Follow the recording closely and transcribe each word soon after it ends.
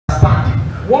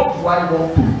what do I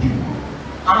want to do?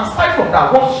 And aside from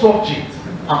that, what subject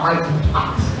am I good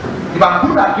at? If I'm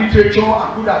good at literature,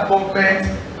 I'm good at government,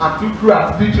 I'm too good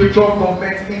at literature,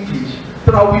 government, English,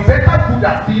 then I'll be better good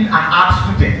at being an art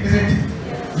student, isn't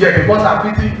it? Yeah, because I'm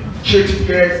reading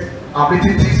Shakespeare, I'm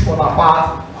reading things for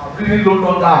apart, I'm reading no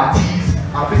longer artists,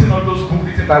 I'm reading all those books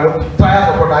written by what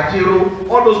Tired of Brother Jero,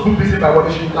 all those books written by what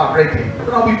they should have read them. Then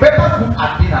I'll be better good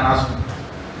at being an art student.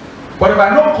 But if I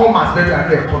know commerce, maybe I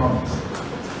know economics,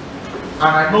 and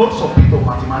I know some bit of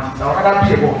mathematics, I would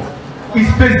rather be a what?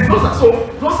 It's basic.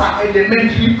 Those are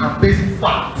elementary and basic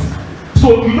facts.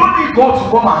 So you don't need God to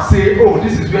come and say, oh,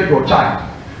 this is where your child.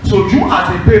 So you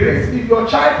as a parent, if your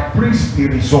child brings the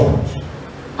result,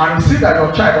 and you see that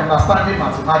your child understanding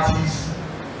mathematics,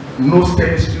 knows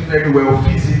chemistry very well,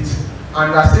 physics,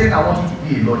 and you are saying, I want you to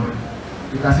be a lawyer,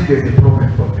 you can see there's a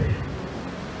problem from there.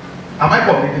 Am I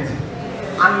communicating?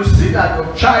 And you see that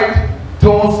your child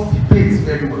does debates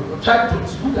very well. Your child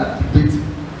is good at debating.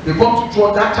 They come to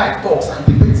church, that child talks and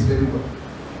debates very well.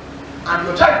 And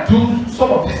your child do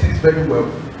some of these things very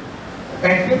well.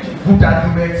 Engage in good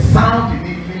arguments, sound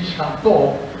in English, can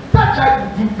talk. That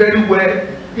child will do very well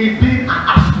in being an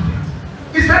art student.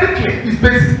 It's very clear, it's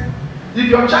basic. If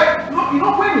your child, you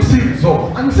know when you see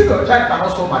results, and you see your child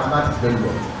cannot solve mathematics very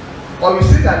well, or you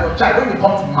see that your child, when it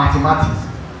comes to mathematics,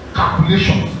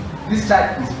 calculations, this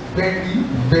child is very,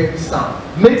 very sound.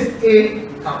 Makes a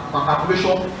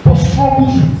calculation but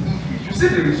struggles with English. You see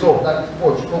the result that is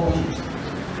what struggles with.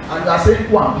 And you are saying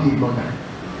go and be a lawyer.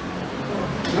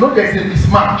 You know there is a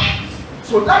mismatch.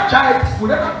 So that child will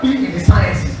never be in the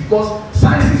sciences because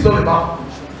science is all about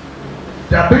calculation.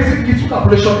 There are basic little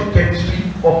calculation in chemistry.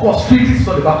 Of course, physics is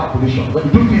all about calculation. When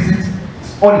you do physics,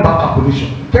 it's all about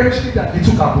calculation. In chemistry, there are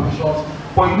little calculations.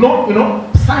 But you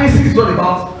know, science is all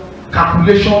about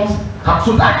calculations.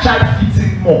 So that child fits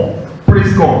in more.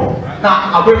 Praise God.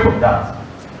 Now, away from that.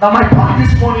 Now, my point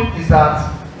this morning is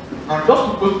that, and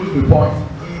just to go through the point,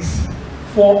 is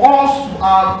for us to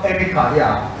have any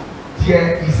career,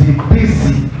 there is a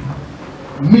basic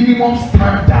minimum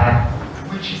standard,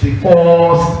 which is a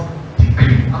first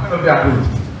degree. How many of you are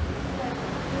good?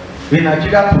 In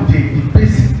Nigeria today, the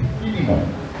basic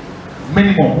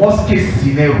minimum, worst case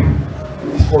scenario,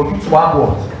 is for you to have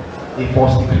what? A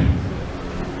first degree.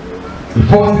 The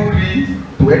first degree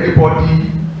to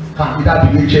anybody can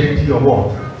either be HND or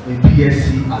what? A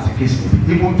BSc as a case may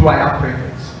be. Even though I have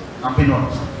preference, I'm being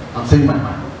honest, I'm saying my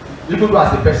mind. Even though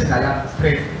as a person I have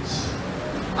preference,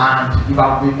 and if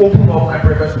I will open up my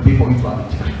preference to be for you to have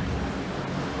a degree.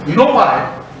 You know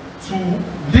why? To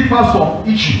leave out some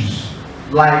issues,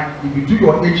 like if you do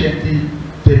your HND,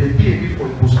 there will be a need for a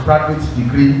postgraduate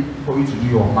degree for you to do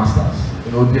your masters.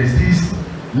 You know, there's this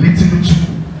little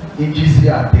inches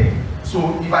here and there.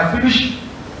 So if I finish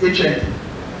HND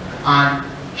and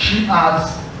she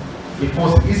has a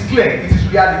first, it's clear, it is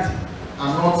reality,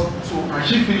 and not so, and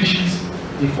she finishes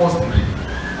a first degree.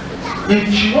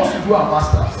 If she wants to do a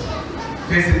master's,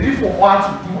 there's a need for her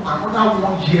to do another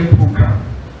 1-year program,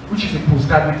 which is a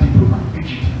postgraduate diploma,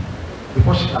 PGD,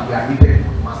 before she can be admitted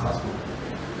for the master's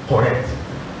program. Correct.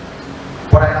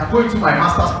 But I can go into my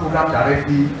master's program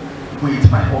directly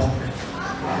with my first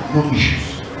degree. No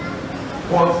issues.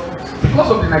 But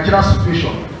because of the Nigerian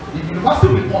situation, the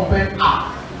university will compel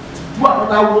her to do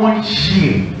another 1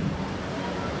 year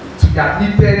to be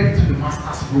admitted into the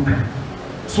master's program.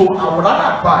 So I would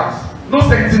rather advise, no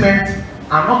sentiment,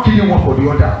 I'm not killing one for the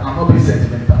other, I'm not being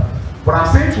sentimental. But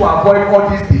I'm saying to avoid all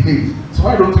these delays, so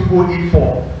why don't you go in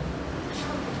for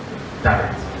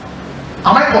direct?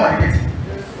 Am I communicating?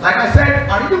 Like I said,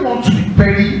 I really want to be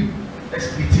very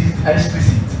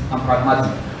explicit and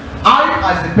pragmatic. I,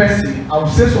 as a person, I will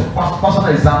say some personal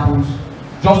examples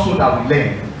just so that we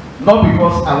learn. Not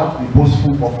because I want to be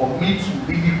boastful, but for me to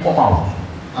really come out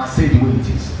and say the way it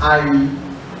is. I,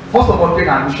 first of all, gained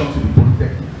admission to the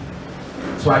Polytechnic.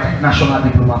 So I did national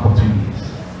diploma for 2 years.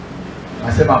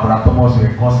 Myself and Brother Thomas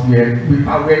were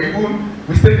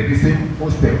we stayed in the same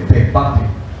hostel there, back then.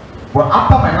 But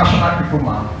after my national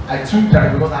diploma, I took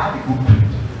direct because I had a good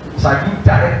grade. So I took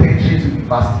direct entry to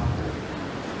university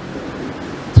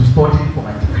to study for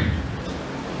my degree.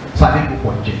 So I didn't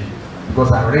go for jail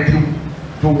because I already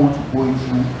don't want to go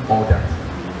into all that.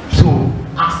 So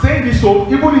I'm saying this, so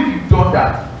even if you've done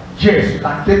that, yes, you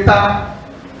can later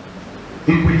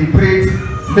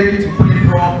equilibrate, make it free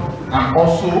from, and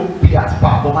also be at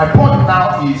par. But my point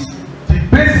now is the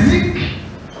basic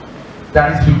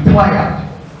that is required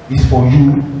is for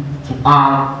you to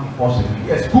earn the first degree.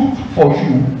 Yes, good for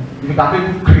you if you can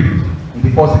make good grade in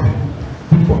the first degree.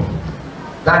 Good for you.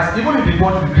 That's even if the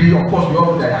first degree, of course, we all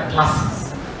know there are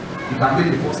classes. You can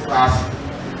make the first class,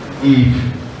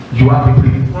 if you have a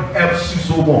brain. It helps you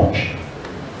so much.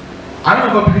 I don't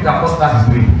ever believe that first class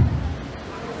is doing.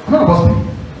 I'm not supposed to be.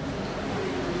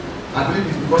 I believe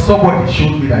it's because somebody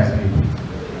showed me that it's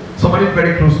doing. Somebody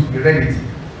very close to me read it.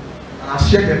 And I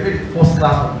shared the very first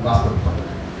class of the last of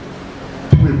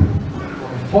the doable.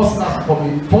 First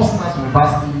class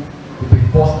university with the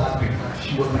first class grade.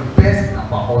 She was the best in her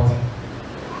faculty.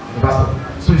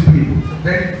 University. So it's doable.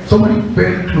 Then somebody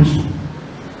very close to me.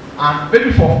 And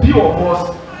maybe for a few of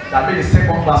us that made a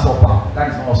second class upper, that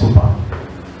is not so bad.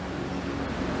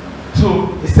 So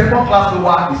a second class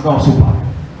lower is not so bad.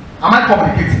 Am I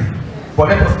communicating? But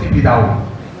let us keep it that way.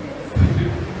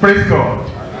 Praise God.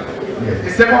 Yes. A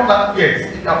second class, yes.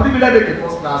 If you are privileged in the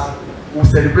first class, we'll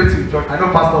celebrate in church. I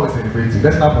know pastor will celebrate you.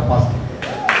 Let's start for pastor.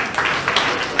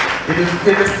 If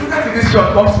the student in this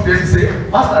church comes today to say,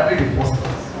 Pastor, I made the first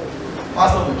class.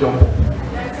 Pastor will jump up.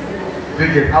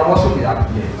 I will also be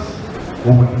happy. Yes.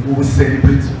 We will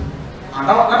celebrate you. And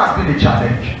that has been a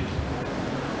challenge.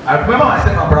 I remember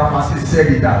myself and Brother Francis said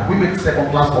it that we make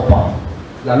second class upper.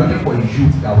 We are looking for a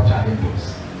youth that will challenge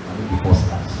us and make the first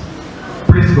class.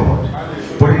 Praise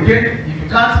God. But again, if you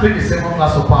can't make a second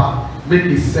class upper, make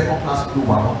a second class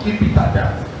lower, or keep it at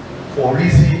that for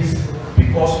reasons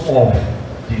because of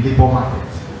the labor market.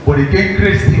 But again,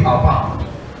 grace still abound.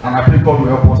 And I pray God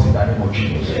will help us in the name of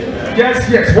Jesus.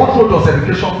 Yes. What role does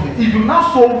education play? If you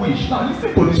now so wish, now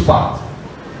listen to this part.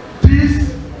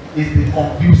 This is the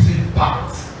confusing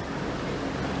part.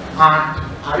 And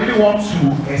I really want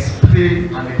to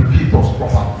explain and educate us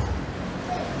properly.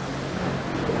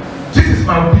 This is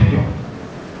my opinion.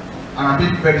 And I'm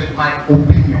being very my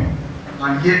opinion.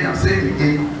 And here I'm saying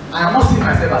again, I am not seeing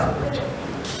myself as a preacher.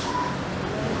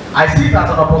 I see it as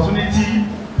an opportunity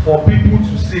for people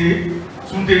to say,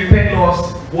 Sunday, tell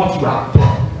us what you have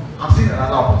done. I'm seeing it as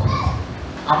an opportunity.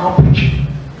 I'm not preaching.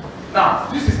 Now,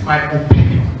 this is my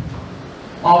opinion.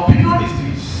 My opinion is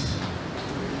this.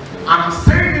 And I'm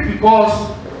saying it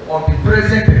because of the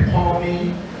present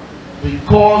economy,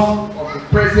 because of the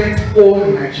present home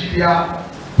in Nigeria,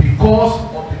 because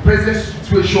of the present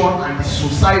situation and the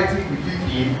society we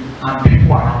live in and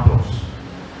people around us.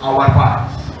 Our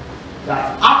advice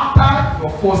that after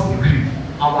your first degree,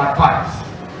 our advice,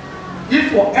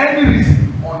 if for any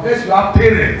reason, unless you have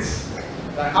parents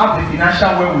that have the financial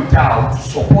wherewithal to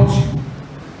support you,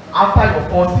 after your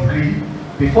first degree,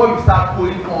 before you start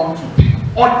going on to pick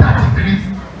other degrees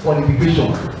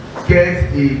qualification,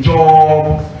 get a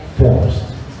job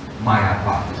first. My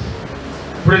advice.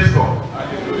 Praise God.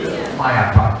 Hallelujah. My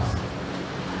advice.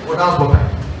 Well, that's what I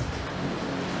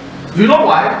do. You know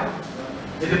why?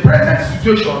 In the present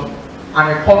situation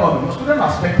and economy, the students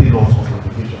are spending a lot of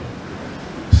qualification.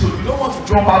 So you don't want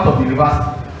to jump out of the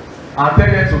university and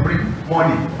tell them to bring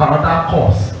money for another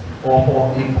course or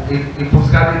for a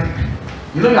postgraduate degree.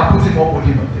 You know you are putting more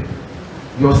money on them.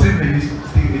 Your siblings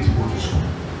still need to go to school.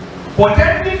 But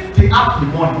then if they have the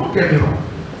money, don't get me wrong,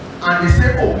 and they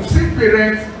say, oh, you see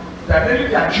parents that maybe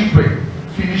their children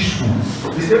finish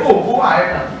school, they say, oh, go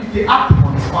ahead, and if they have the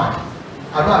money, it's fine.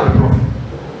 I don't have a problem.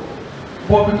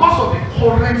 But because of the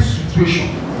current situation,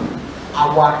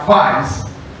 our advice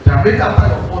that make after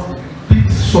your first degree,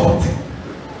 pick something.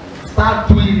 Start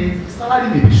doing it. The salary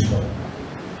may be small.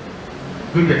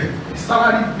 You get it? The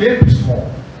salary may be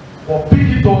small. But pick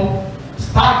it up,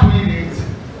 start doing it,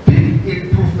 pick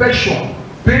a profession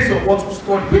based on what you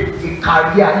study, pick a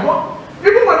career. You know,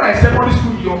 even when I secondary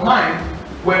school, in your mind,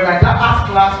 when you're in that art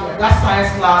class, when that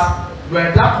science class, you're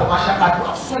in that commercial class, you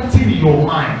have something in your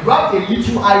mind. You have a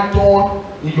little idol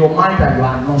in your mind that you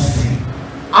are not seeing.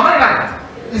 Am I right?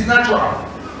 It's natural.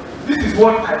 This is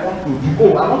what I want to do.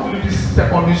 Oh, I want to leave this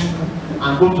secondary school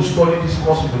and go to study this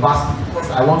course university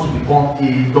because I want to become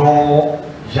a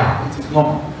lawyer. It is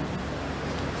normal.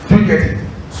 Do you get it?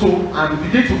 So, and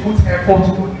you begin to put effort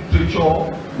into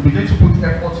literature, you begin to put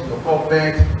effort in your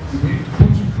government, you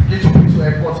begin to put your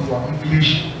effort in your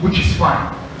English, which is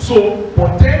fine. So,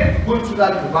 but then you go to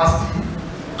that university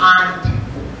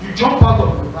and you jump out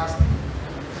of the university.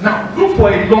 Now, look for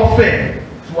a law firm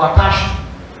to attach you.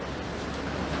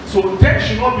 So then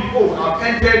should not be, oh, I've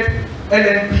entered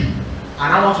LLB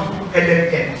and I want to do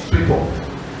LLM straight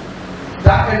up.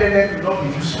 That LLM will not be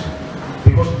useful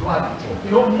because you don't have a job.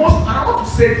 You know, most, and I want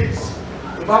to say this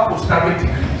about postgraduate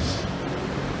degrees.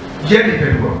 Hear me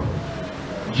very well.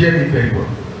 Hear me very well.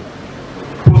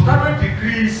 Postgraduate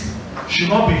degrees should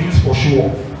not be used for show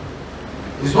off.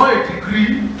 It's not a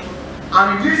degree,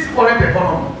 and in this current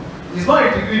economy, it's not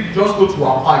a degree you just go to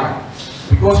acquire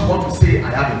because you want to say, I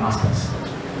have a master's.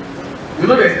 You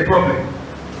know there's a problem.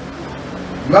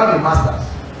 You have a master's,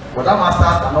 but that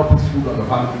master's cannot put food on your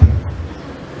family table.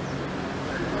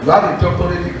 You have a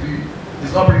doctorate degree,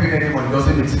 it's not bringing any money, it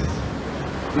doesn't make sense.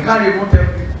 You can't even tell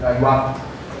me that you have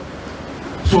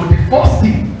it. So the first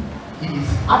thing is,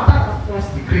 after the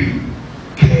first degree,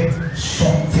 get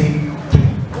something to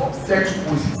what set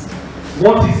Moses.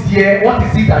 What is there? What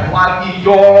is it that you have in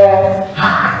your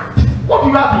hand? What do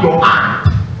you have in your hand?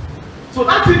 So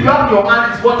that thing you have in your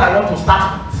hand is what I want to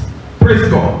start with. Praise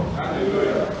God.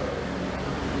 Hallelujah.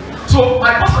 So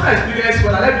my personal experience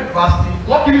when I left university,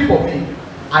 luckily for me,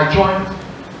 I joined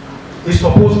a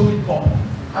supposed company.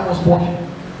 I was working,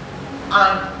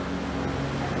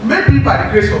 and maybe by the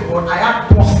grace of God, I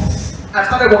had bosses. I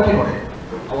started working on it.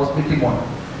 I was making money.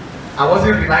 I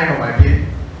wasn't relying on my pay.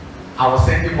 I was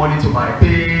sending money to my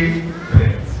pay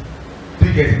rent. Do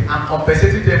you get it? And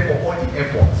compensating them for all the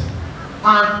effort.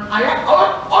 And I had,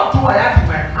 although I had in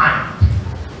my hand,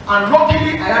 and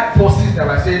luckily I had bosses that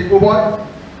were saying, "Oh boy,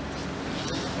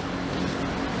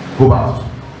 go back."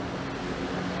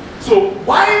 So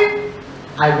while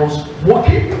I was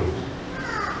working,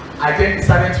 I then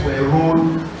decided to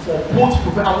enroll for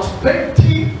both. I was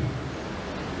spending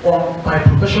on my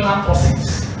professional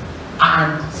courses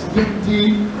and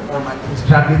spending on my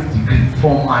postgraduate degree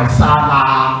from my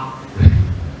salary.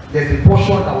 There's a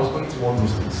portion that was going to all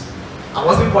those things. I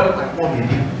wasn't calling my mom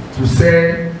again to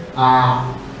sell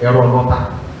a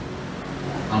rolota.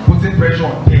 I'm putting pressure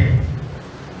on them.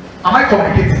 Am I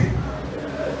communicating?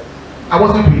 I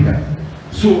wasn't doing that.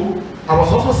 So I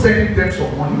was also sending them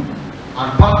some money,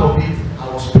 and part of it I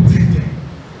was putting them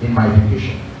in my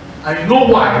education. And you know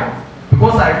why?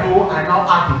 Because I know I now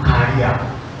have a career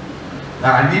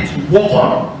that I need to work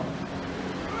on,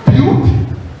 build,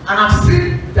 and I've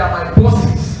seen that my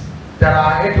bosses that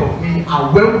are ahead of me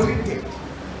are well treated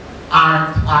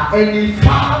and are earning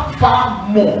far, far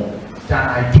more than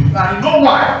I do. And you know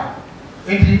why?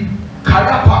 In the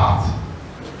career part,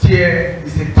 there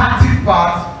is a tactic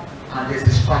part and there's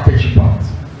a strategy part.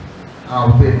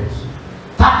 I'll tell you.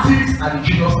 Tactics are the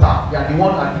junior staff. They are the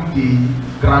ones that do the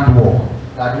grand work.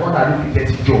 They are the ones that do the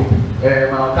dirty job.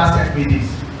 My oga sent me this.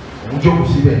 You do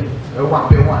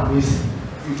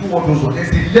all those ones.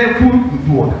 There's a level you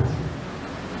do all that.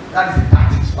 That is the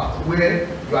tactics part where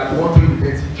you are the one doing the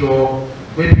dirty job.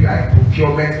 Maybe you are a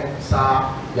procurement officer.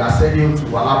 You are sending to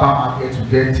Alaba market to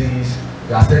get things.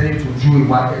 You are sending to Jewish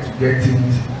market to get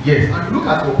things. Yes, and you look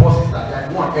at your bosses that they are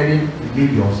the one earning the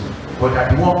millions, but they are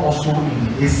the one also in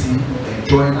the AC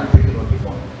enjoying and taking all the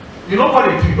money. You know what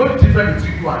they do? You know the difference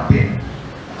between you and them.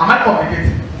 Am I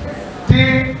communicating?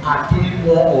 They are doing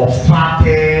more of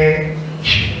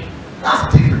strategy.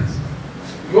 That's the difference.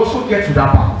 You also get to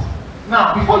that part.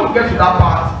 Now, before you get to that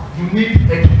part, you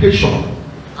need education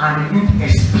and you need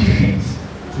experience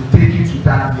to take you to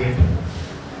that level.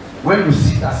 When you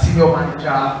see that senior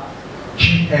manager,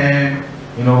 GM,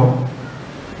 you know,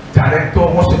 director,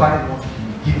 whatever they want to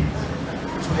give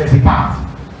it. So there's a part.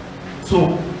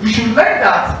 So you should learn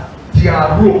that there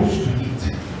are roles to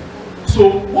it. So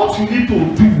what you need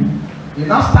to do,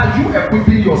 now start you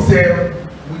equipping yourself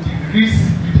with the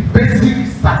basic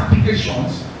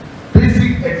certifications,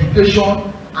 basic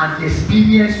education, and the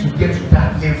experience to get to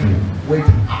that level where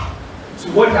you are. So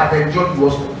what you have enjoyed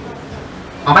was,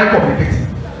 am I communicating?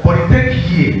 But it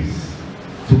takes years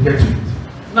to get to it.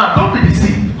 Now, don't be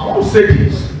deceived. I want to say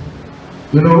this.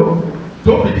 You know,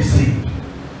 don't be deceived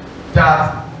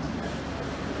that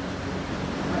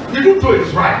even though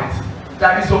it's right,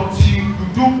 that is until you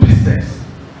do business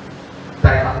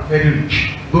that you are very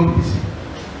rich. Don't be deceived.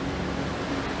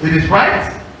 It is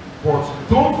right, but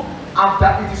don't have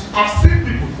that. It is. I've seen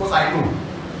people, because I know.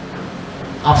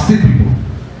 I've seen people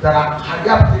that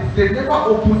are they never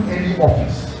open any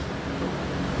office.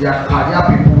 They are career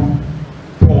people,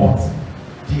 but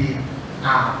they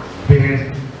are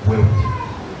very wealthy.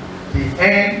 They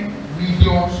earn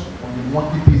millions on a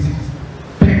monthly basis,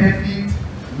 benefit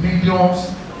millions.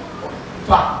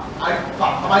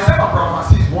 Myself and Brother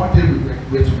Francis, one day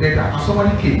we were together, and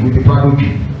somebody came with a Prado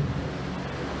key.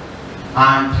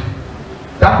 And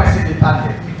that person later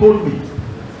left. He told me,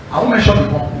 I won't mention the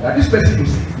company, that this person you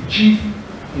see is the chief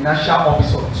financial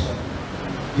officer of this company.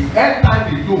 The airtime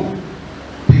they do,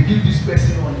 they give this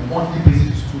person on a monthly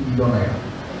basis 2 million naira.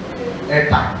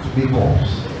 Airtime to make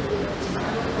calls.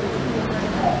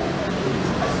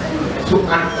 So,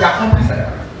 and there are companies like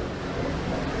that.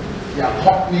 There are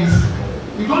companies,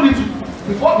 you don't need to,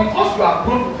 because you are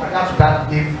grown to career to that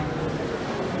level.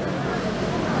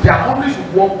 There are companies who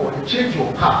work for, they change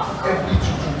your car every 2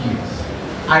 years.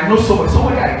 I know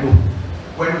somebody I know,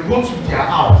 when you go to their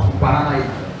house in Banana,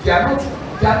 they are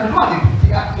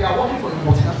working for a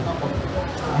multinational company.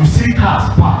 You see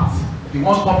cars parts, the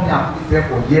ones company have been there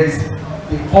for years,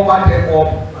 they cover them up.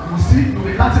 You see, you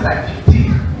be counting like 15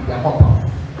 in their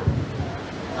compound.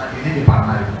 And they live in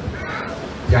Paramaribo.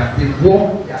 They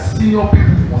work, they are senior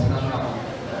people in multinational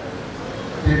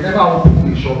companies. They never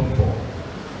opened a shop before.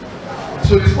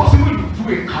 So it's possible you do a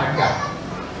career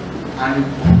and you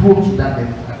grow to that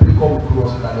level. And people will grow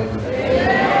to that level.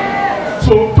 Yeah.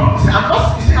 So don't say,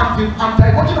 I'm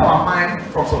diverting our mind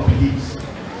from some beliefs.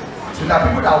 So there are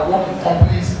people that work in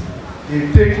companies, they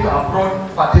take you abroad,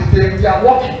 but they are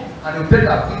working and they take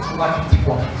their things to over 50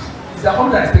 countries. It's their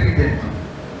company that is taking them.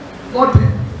 Not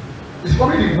them. It's the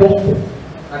company they work for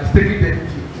that is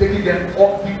taking them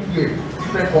all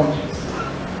different countries.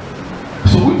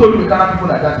 So we told you we can't have people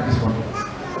like that in this country.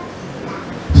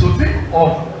 So think of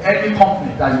any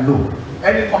company that you know,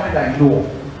 any company that you know of.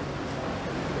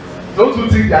 Don't you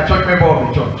think they are church members of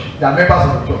the church? They are members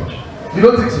of the church. You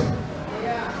don't think so?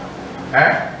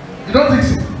 Yeah. You don't think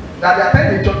so? That they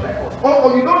attend a church like us?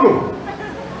 Or you don't know?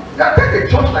 They attend a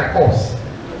church like us.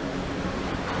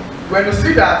 When you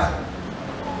see that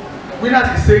winners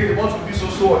is saying they want to be so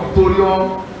auditorium,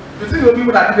 you think the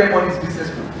people that give them money is business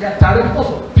people. They are directors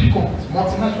of big companies,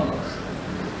 multinationals.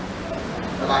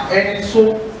 They are earning so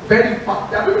very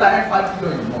fast. There are people that earn 5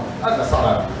 million a month. That's the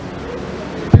salary.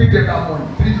 They pay them that money,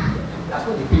 3 million. That's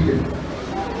what they pay them.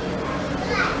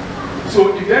 So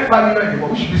if you earn 5 million a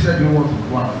month, which business do you want to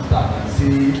go and start and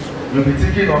say you'll be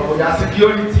thinking of their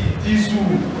security, diesel.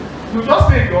 You just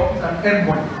stay in the office and earn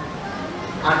money.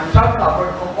 And you travel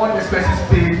abroad from all the expenses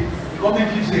paid, the company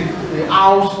gives you a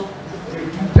house, they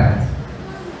do that.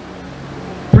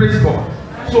 Praise God.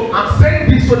 So I'm saying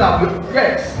this so that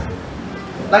yes,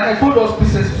 like I told us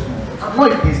businesses to do, I'm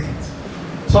not against it.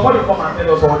 Somebody will come and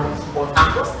tell us all this, but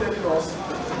I'm just telling us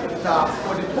that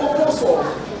for the purpose of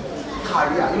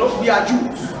career, you know, we are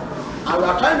Jews, and we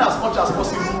are trying as much as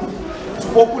possible to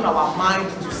open our mind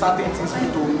to certain things we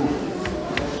don't know.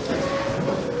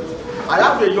 I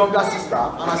have a younger sister,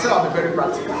 and I said I'll be very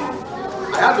practical.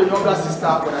 I have a younger sister.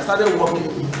 When I started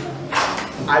working,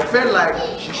 I felt like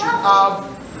she should have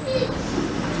the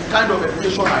kind of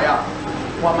education I have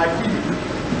for my field,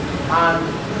 and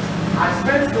I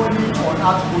spent money on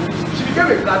her to go to school. She became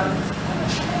a graduate,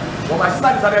 but my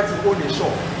sister decided to own a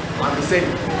shop and be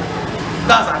selling.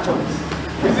 That's her choice,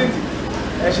 isn't it?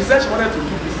 And she said she wanted to do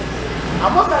business.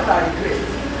 And most times I regret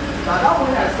that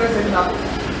money I spent selling her.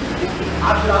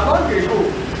 I should have gone to go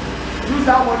use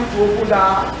that money to open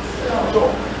that shop.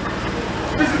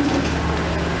 Listen to me.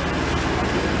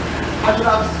 I should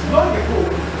have long ago.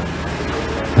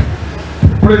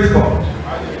 Praise God.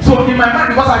 So in my mind,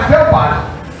 because I felt bad,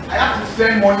 I had to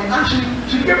spend money, and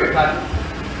she gave it back.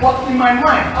 But in my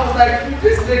mind, I was like, if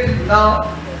this lady will now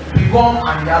become an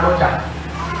ideology,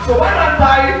 so why not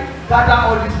gather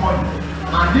all this money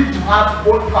and need to have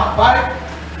buy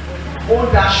own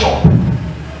that shop?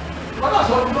 But that's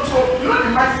what you know. So you know the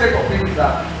mindset of people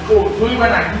that only when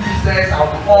I do business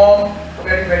I'll become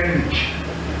very, very rich.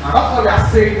 And that's why we are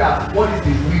saying that what is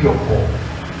the will of God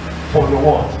for your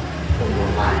what? For your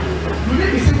life. You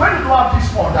need to see when you don't have this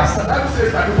understanding. That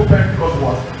says that people perish because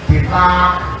what? They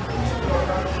lack.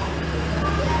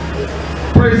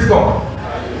 Praise God.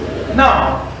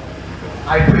 Now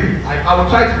I pray. I will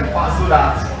try to be fast so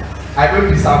that I don't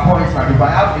disappoint my people.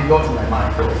 I have a lot in my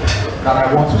mind that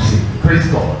I want to see. Praise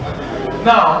God.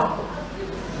 Now,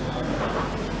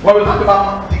 when we talk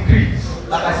about degrees,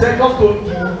 like I said, just don't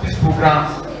do these programs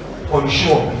for the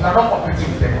show. You are not competing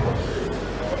with anybody.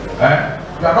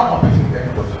 You are not competing with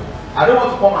anybody. I don't want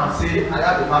to come and say I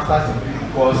have a master's degree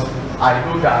because I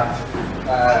know that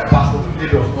Pastor Tunde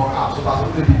does not have, so Pastor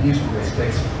Tunde begins to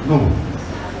respect you. No.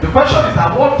 The question is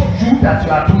that what do you that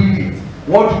you are doing it?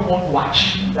 What do you want to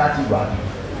achieve that you are doing?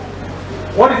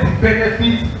 What is the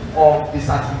benefit of the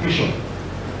certification?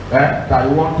 That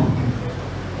you want to do,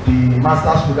 the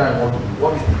master's program you want to do,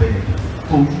 what is the benefit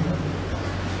to you?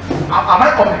 Am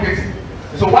I communicating?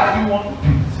 So why do you want to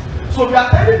do it? So you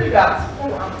are telling me that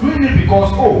I'm doing it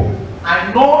because I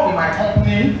know in my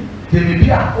company there may be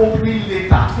an opening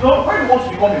later. You know, when you want to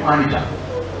become a manager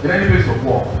in any place of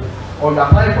work, or you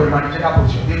apply for a managerial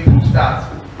position, they put that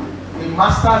a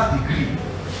master's degree,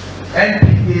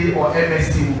 MBA or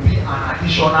MSc will be an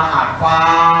additional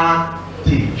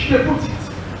advantage. They put it.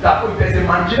 That if there's a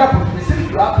managerial position, they say if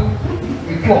you have to put it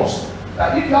in clause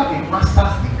that if you have a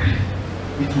master's degree,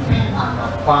 it will be an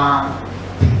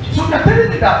advantage. So they are telling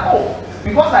me that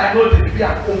because I know there will be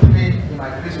an opening in my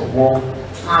place of work,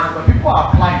 and when people are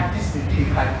applying, this may be a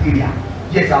criteria.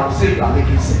 Yes, I will say you are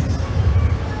making sense.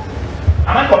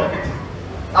 Am I communicating?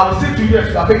 I will say to you,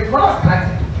 yes, you are making what has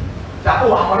granted to do. That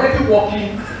I'm already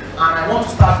working and I want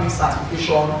to start doing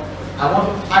certification.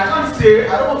 I can't say I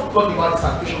don't want to talk about the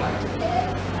certification like that.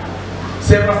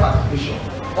 several certifications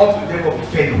up to the level of a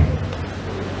fellow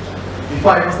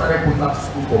before I even started going back to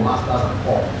school for masters and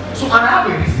all. So, and I have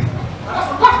a reason. And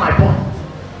that's my point.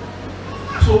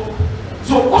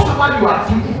 So whatever you are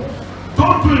doing,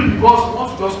 don't do it because you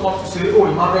want to just come to say, oh,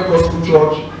 Emmanuel Gospel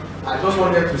Church, I just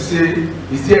wanted to say,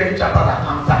 is there any chapter that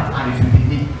comes out and it will be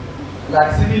me? You are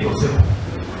deceiving yourself.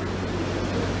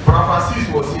 Brother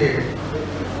Francis was here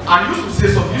and used to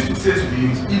say to the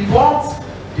youth, he bought,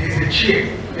 there's a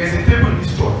chair, there's a table in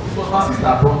this church. It was Francis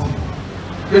that brought it.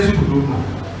 Yes, people don't know.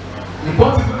 He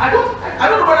bought it. I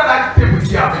don't know whether that table is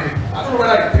here available. I don't know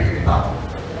whether they're taking it out.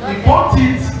 He bought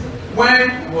it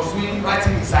when he was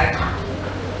writing his cycle.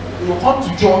 He will come to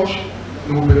church,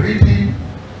 he will be reading,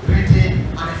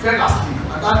 and he fell asleep,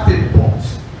 and that table burnt.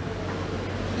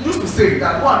 He used to say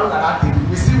that no one knows that table,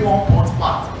 we see one burnt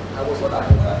part. I was not that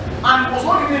table. And it was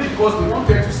not even because they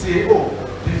wanted to say, oh,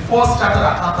 the first chapter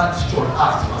that entered this church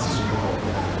asked Francis to go.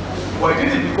 But he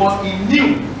did it because he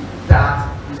knew that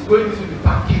he's going into the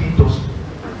banking industry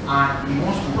and he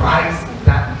wants to rise in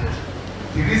that industry.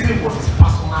 The reason was his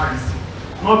personal reason.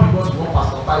 Not because one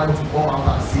pastor Taiwo to come out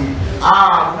and say,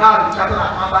 now the chapter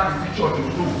that entered in this church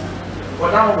will do. But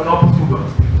that one will not put you on the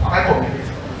stage. Am I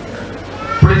communicating?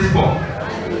 Praise God.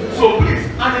 So please,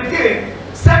 and again,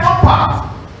 second part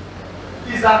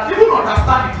is that even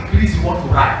understand the degrees you want to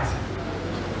write.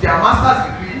 Their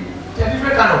master's degree, there are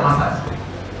different kind of master's degree.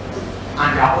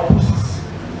 And there are purposes.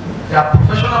 Their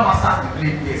professional master's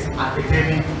degree is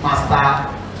academic master.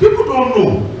 People don't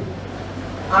know.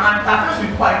 And I'm interfaced with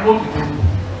people I know they don't know.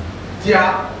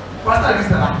 Their master's degrees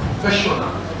that are professional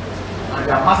and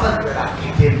their master's degrees that are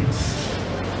academics.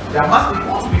 Their master, if you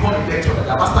want to become a lecturer,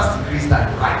 their master's degrees that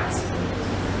you write.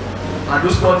 And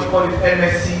those they call it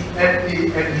MSc, MA,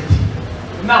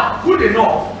 MEd. Now, good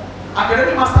enough,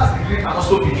 academic master's degree can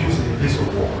also be used in the place of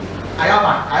work. I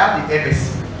have the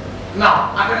MSc.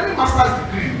 Now, academic master's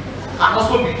degree can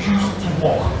also be used to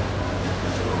work.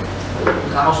 You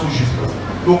can also use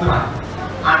it locally.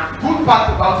 And good part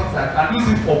about it is that you can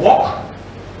use it for work,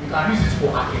 you can use it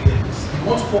for academics. You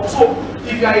want to so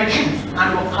if you are a Jew and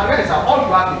your career is that all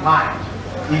you have in mind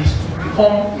is to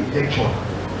become a lecturer,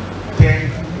 then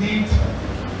you need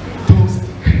those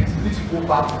degrees. You need to go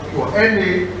back to your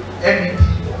MA, MEd,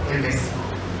 or MSc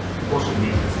because you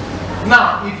need it.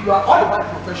 Now, if you are all about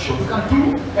profession, you can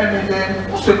do MAN,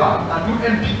 whatever. You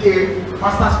can do MPA,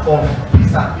 Masters of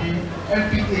Peace and Being,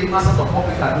 MPA, Masters of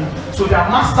Public Admin. So their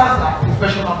masters are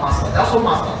professional masters. They are also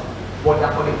masters, but they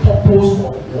are for the purpose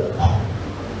of work.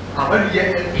 And when you hear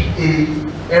MPA,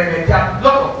 MA, there are a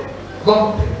lot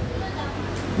of them.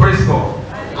 Praise God.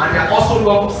 And there are also a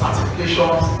lot of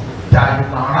certifications that you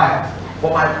can write.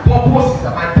 But my purpose is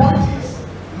that my point is,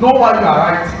 know what you are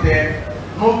writing there,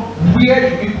 know where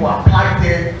you need to apply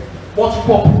them, what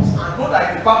purpose, and know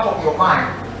that in the back of your mind,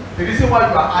 the reason why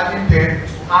you are adding them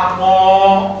is to have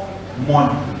more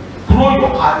money, grow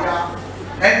your career,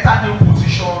 enter new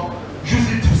position, use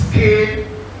it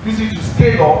to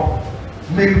scale up,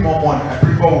 make more money. I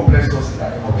pray God will bless us in the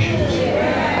name of Jesus.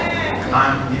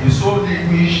 And if you so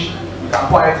wish, you can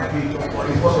go ahead to do it, but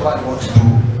it's whatever you want to do,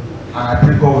 and I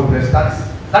pray God will bless.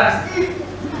 That is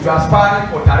if you are aspiring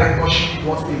for directorship, you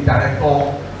want to be a director,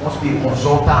 you want to be a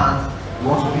consultant, you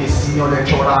want to be a senior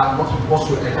lecturer, you want to be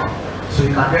whatsoever. So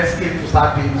you can then scale to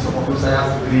start doing some of those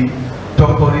science degree,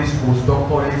 doctorates,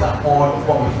 postdoctorates, and all,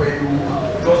 become a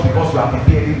fellow, just because you are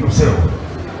preparing yourself.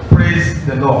 Praise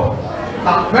the Lord.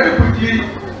 Now, very quickly,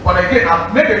 but again, I've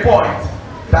made a point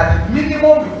that the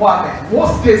minimum requirement,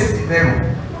 worst case scenario,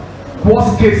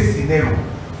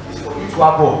 is for you to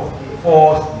have what? A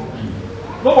first degree.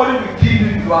 Nobody will kill you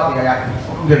if you have a higher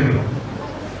degree.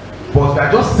 But we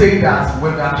are just saying that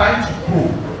when we are trying to grow,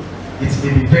 it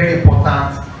may be very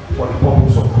important for the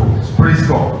purpose of growth. Praise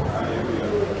God.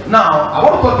 Now, I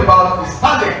want to talk about is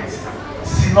talent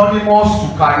synonymous to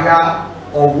career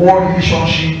or what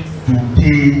relationship do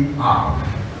they have?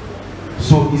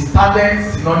 So, is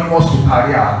talent synonymous to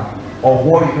career or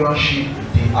what relationship do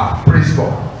they have? Praise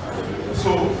God. So,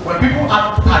 when people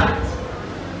have talent,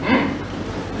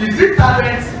 is it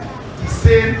talent the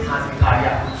same as a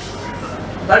career?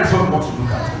 That is what we want to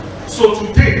look at. So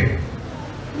today,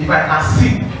 if I can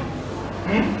sing,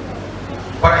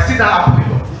 but I see that happen a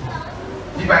lot.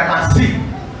 If I can sing,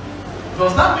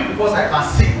 does that mean because I can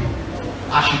sing,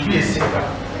 I should be a singer?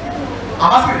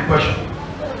 I'm asking the question.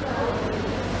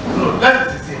 No, let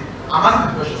me see. I'm asking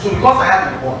the question. So because I have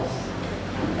a voice,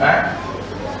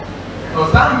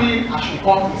 does that mean I should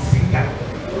become a singer?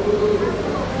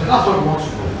 So that's what we want to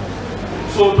know.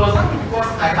 So does that mean because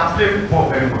I can play football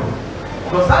very well?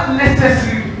 Does that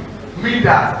necessarily mean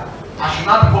that I should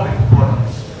not become a footballer?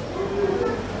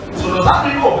 So So does that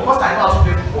mean, oh, because I know how to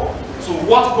play football, so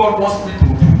what God wants me to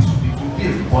do is to be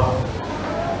a footballer?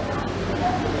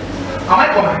 Am I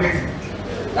communicating?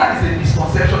 That is a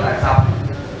misconception that is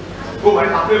happening. Oh, when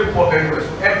I play football very well,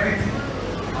 so everything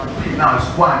I'm doing now is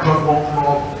go and join one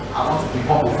club. I want to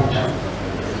become a coach.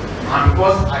 And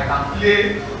because I can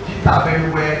play guitar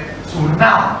very well, so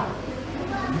now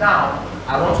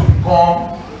I want to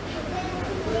become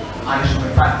an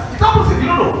instrumentalist. It happens in,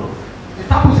 you know,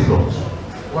 it happens a lot.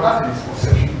 But that's a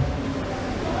misconception.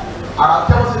 And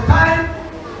there was a time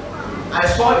I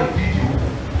saw a video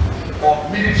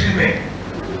of military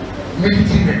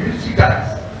guys.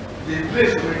 They play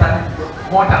instrumentality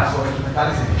more than some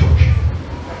instrumentalists in the church.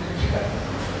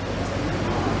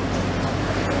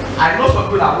 I know some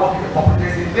people that work in the company.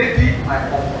 There's a lady in my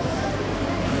office.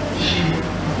 She is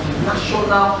the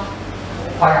national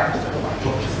choir minister of my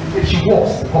church. She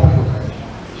works in the company organization.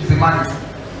 She's a manager.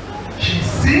 She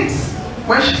sings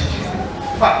when she's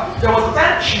in fact, there was a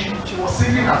time she was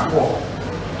singing at work,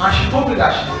 and she told me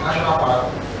that she's a national choir.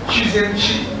 When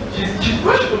she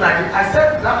told me, I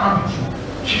said that can't be true.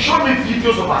 She showed me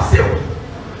videos of herself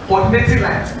coordinating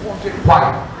like 200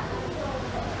 choir.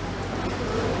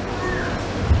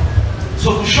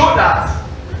 So to show that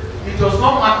it does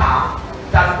not matter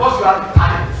that because you have the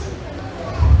talent,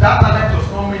 that talent does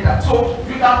not mean that. So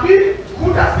you can be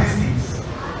good at these things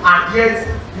and yet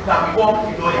you can become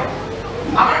a lawyer.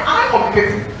 Am I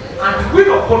communicating? And the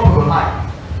will of God for your life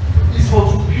is for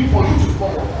you to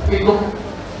become a lawyer.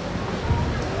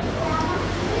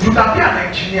 You can be an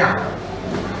engineer.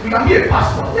 You can be a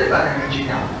pastor. You can be an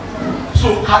engineer. So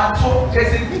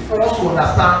there's a need for us to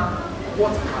understand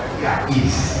what career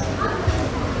is.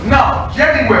 Now, hear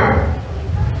me well.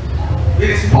 It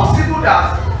is possible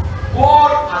that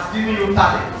God has given you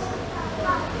talent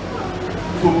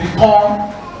to become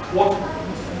what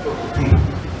you do.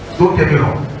 Don't get me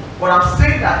wrong. But I'm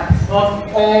saying that it's not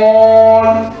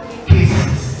all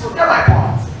cases. So get my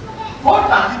point. God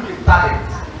can give you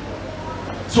talent.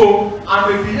 So I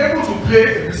may be able to play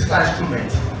a musical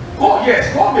instrument.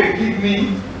 God may give me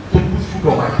to put food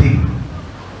on my table.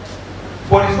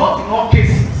 But it's not in all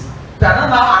cases that I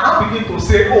now begin to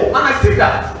say, oh, and I say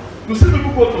that. You see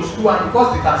people go to school and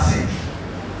because they can sing,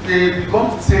 they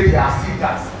become to say they are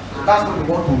singers. And that's what they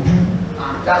want to do.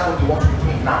 And that's what they want to be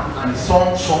doing now. And it's song.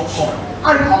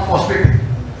 And they become frustrated.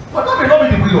 But that may not be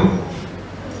the will.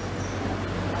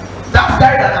 That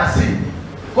guy that can sing,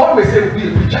 God may say will be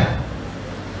a preacher.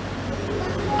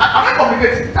 Am I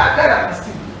communicating? That guy that can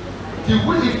sing,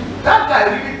 if that guy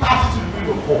really taps into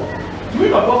the will of God, the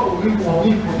will of God for him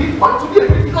want to be a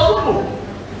preacher. He doesn't know.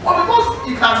 But because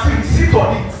he can sing, sit on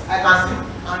it, I can sing.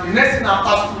 And the next thing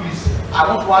after school is, I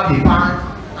want to have a band.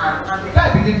 And the guy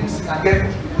begins to sing and get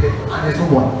frustrated, and there's no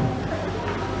one.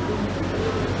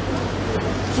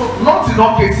 So, not in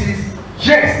all cases,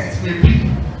 yes, it may be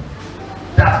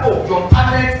that, oh, your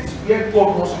talent is where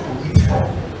God wants you to eat from.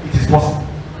 It is possible.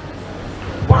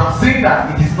 But I'm saying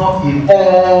that it is not in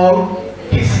all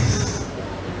cases.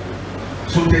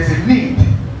 So there's a need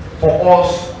for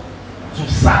us to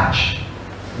search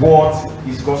what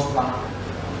is God's plan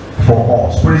for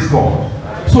us. Praise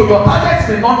God. So your talent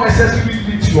may not necessarily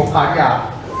lead to your career,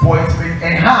 but it may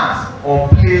enhance or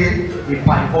play a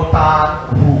pivotal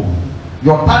role.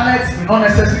 Your talent may not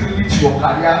necessarily lead to your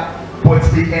career, but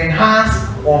it may enhance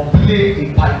or play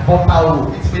a pivotal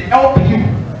role. It may help you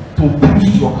to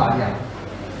boost your career.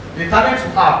 The talent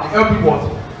you have will help you what?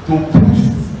 To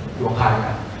boost your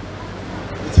career.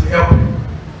 It will help you.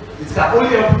 It can only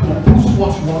help you to boost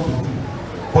what you want to do,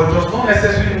 but it does not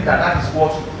necessarily mean that that is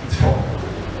what it's for.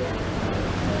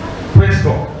 Praise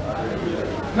God.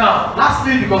 Now,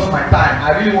 lastly, because of my time, I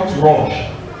really want to rush.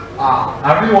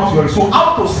 So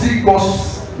how to seek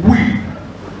God's will?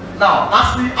 Now,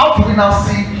 lastly, how do we now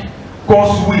seek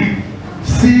God's will?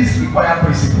 6 required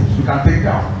principles we can take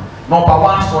down. Number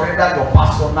 1, surrender your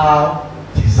personal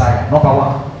desire. Number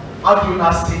 1, how do you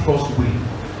now seek God's will?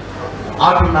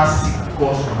 How do you now seek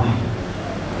God's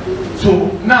will? So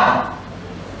now,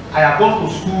 I have gone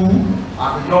to school.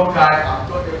 I'm a young guy. I've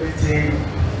done everything.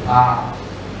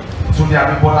 So there are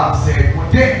people that have said,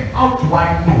 but then how do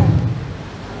I know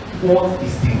what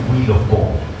is the will of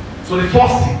God? So the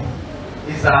first thing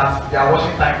is that they are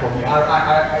watching time for me. I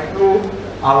know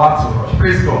I want to rush.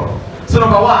 Praise God. So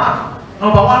number one,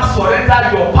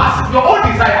 surrender your passion, your own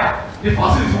desire. The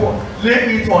first thing is what?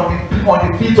 Lay it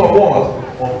on the feet of what?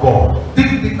 Of God.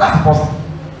 That's the first thing.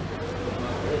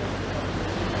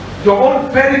 Your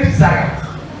own very desire.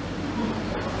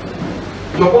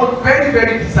 Your own very,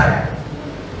 very desire.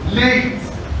 Lay it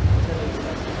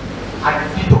at the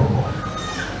feet of God.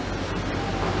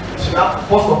 So you have to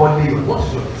first of all lay it. What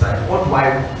is your desire? What do I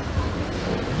want?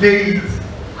 Lay it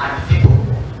at the feet of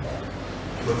God.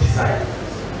 Your desire.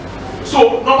 So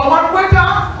number one, whether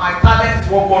my talent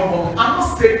is what God wants, I'm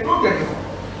not saying, don't get me wrong.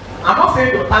 I'm not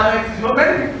saying your talent is not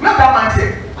many people. Let that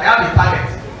mindset. I have a talent,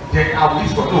 then I will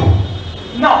use for no.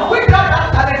 Now, whether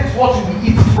that talent is what you will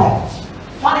eat from,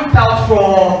 find out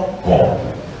from God.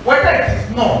 Whether it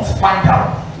is not, find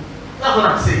out. That's what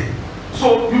I'm saying.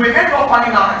 So you may end up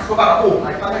finding out and discover that, oh,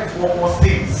 my talent is what God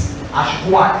says. I should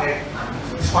go ahead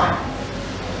and it's fine.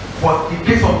 But in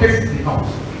case of cases, it's not.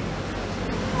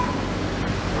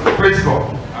 Praise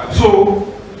God.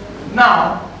 So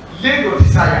now lay your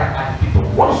desire at the feet of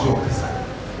God. What is your desire?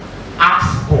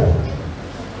 Ask God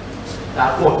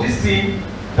that God, this thing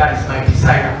that is my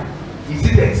desire, is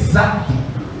it exactly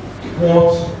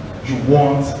what you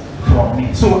want from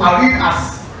me? So I read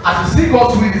as you see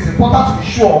God's will, it's important to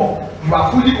be sure you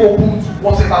are fully open to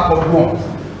whatever God wants.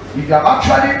 If you have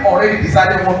actually already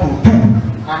decided what to do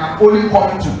and are only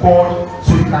coming to God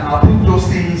so you can approve those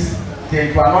things,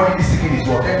 then you are not really seeking His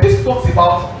word. And this talks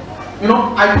about,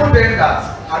 I told them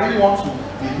that I really want to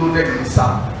be loaded in this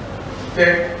psalm.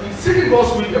 Then in seeking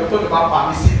God's will, they talk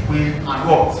about permissive will and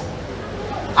what?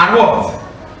 And what?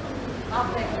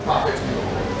 Perfect will.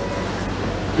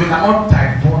 You cannot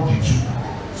divulge the two.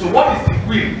 So what is the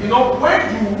will?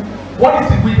 What is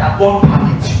the will that God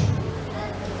permits you?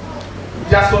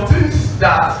 There are some things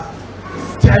that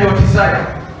they are your desire.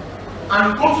 And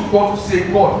you go to God to say,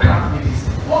 God, grant me this.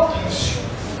 What gives you,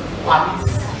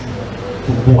 permits you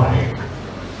to go ahead?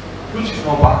 Which is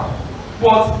not bad.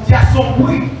 But there are some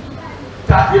way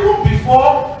that even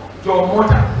before your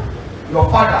mother, your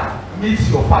father meets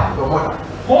your mother,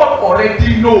 God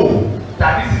already knows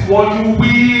that this is what you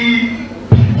will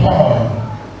become.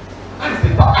 That is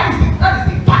the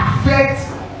perfect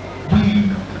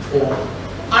will.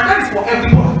 And that is for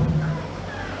everybody.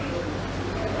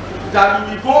 That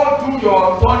you will go do your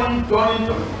turning,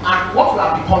 and what you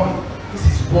are becoming, this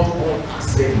is what God has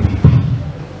said you will be.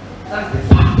 That is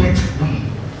the perfect will.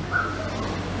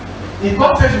 If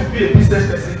God says you will be a business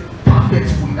person, perfect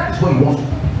will. That is what He wants you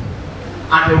to be.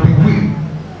 And there will be will.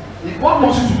 If God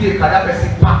wants you to be a career person,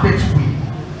 perfect will.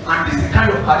 And this is the kind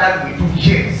of career we do,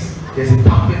 yes, there's a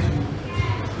perfect will.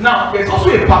 Now, there's also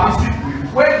a permissive will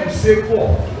where you say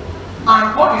God,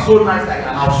 and God is so nice that He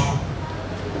allows you.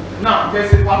 Now,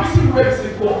 there's a permissive will where you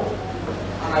say God,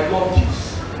 and I love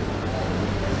this.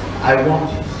 I want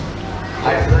this. I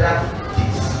desire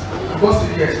this. And God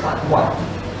says, yes, and what?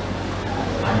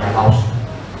 And He allows you.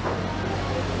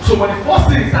 So, but the first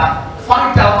thing is that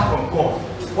find out from God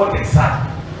what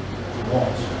exactly you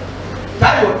want.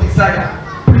 That your desire,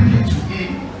 bring it to Him,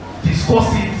 discuss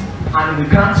it, and He will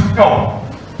grant you help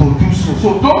to do so. So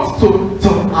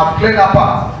don't have cleared that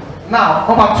part. Now,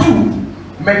 number two,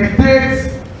 meditate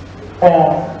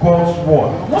on God's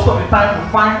word. Most of the time,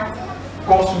 you find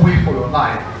God's will for your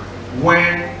life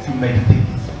when you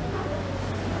meditate.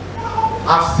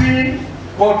 I've seen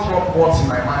God drop words in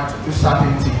my mind to do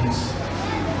certain things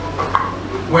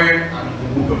when I'm in the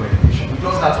mood of meditation. It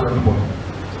does that to everybody.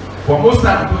 But most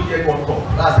times we don't hear God talk.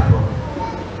 That's the problem.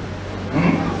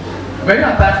 Many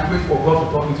times we wait for God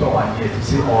to talk into our ears to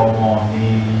say, oh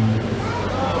money,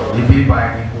 the big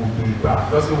by the big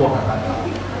back. Doesn't work like that.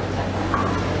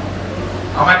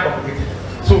 Am I complicated?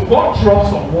 So God drops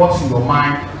some words in your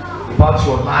mind about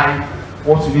your life,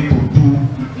 what you need to do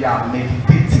if you are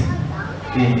meditating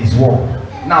in His word.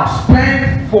 Now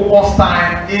spend focused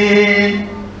time in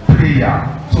prayer.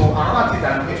 So another thing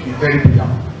that makes me very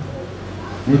prayerful.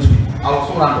 You need to be, I was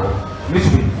so random. You need to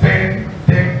be very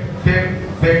prayerful.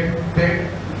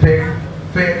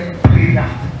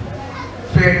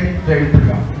 Very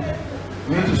prayerful.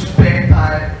 You need to spend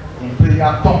time in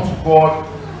prayer, talk to God,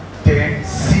 then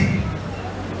seek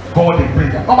God in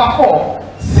prayer. Number 4,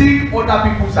 seek other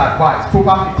people's advice.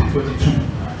 Proverbs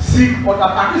 15:22. Seek other,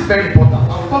 and this is very important. I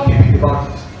will talk a bit about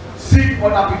this. Seek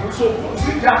other people. So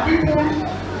see, there are people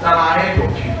that are ahead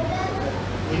of you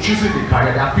in choosing the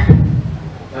career. There are people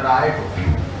that are ahead of you.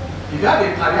 If you have a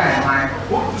career in mind,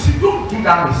 don't do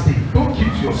that mistake. Don't keep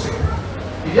to yourself.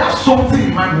 If you have something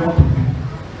in mind you want to do,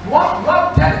 you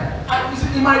have you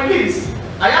see, in my list,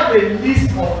 I have a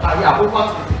list of career over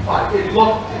 25, a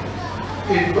lot of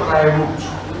them, that I wrote.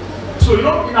 So in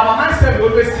our mindset, we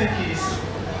always think is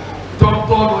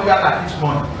doctor, lawyer, that each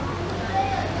money.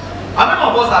 How many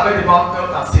of us have heard about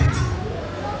health and safety?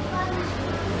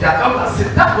 They are health and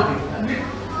safety. That's what they need.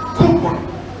 Good money.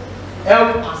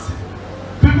 Health and safety.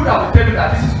 People that will tell you that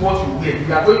this is what you wear.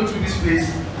 You are going to this place.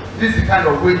 This is the kind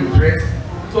of way you dress.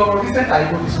 So for recent I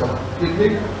even discovered they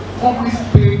make companies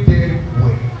pay them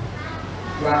well.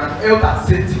 you are an health and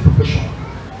safety professional.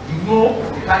 You know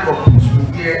the kind of boots you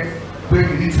wear, where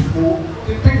you need to go.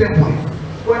 They pay them well.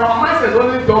 When our mindset is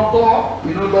only doctor,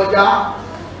 you know, lawyer,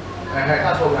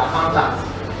 that's what we are accountants.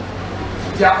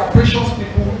 They are operations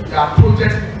people, they are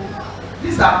project people.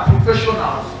 These are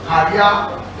professionals, career,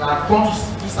 that have gone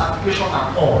to do certification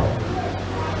and all.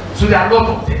 So there are a lot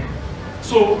of them.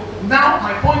 So now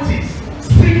my point is,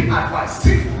 seek advice.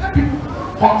 Let people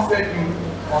counsel you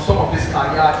on some of these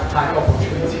career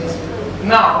opportunities.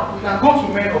 Now, we can go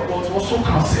to men of God to also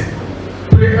counsel.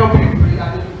 Pray, help you pray,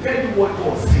 and they will tell you what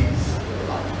God says.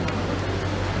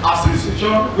 I've seen a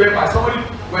situation whereby somebody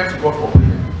went to God for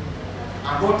prayer,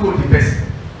 and God told the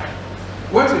person,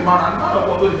 went to the man, and the man of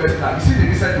God told the person that, you see the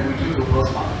reason you will do to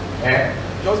prosper.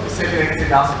 Just be selling anything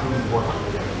that has to do with water.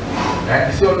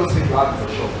 You see all those things you have in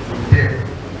the shop, you will tell.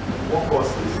 What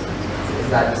costs this? Is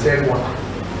that you sell water.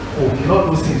 Oh, you know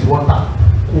those things, water.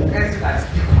 Oh, anything that is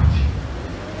liquid.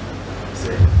 He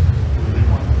said, you need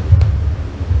money.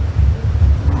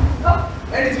 No,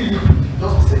 anything liquid,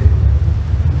 just be selling.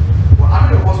 But how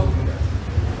many of us will do that?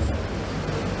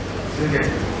 You get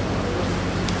it?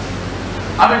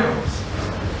 How many of us?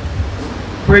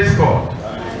 Praise God.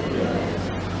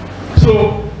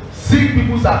 So, seek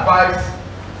people's advice,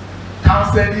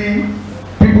 counseling,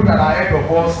 people that are ahead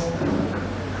of us.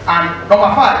 And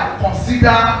number 5,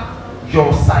 consider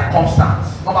your circumstance.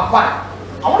 Number 5,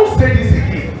 I want to say this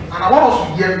again, and I want us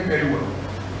to hear me very well.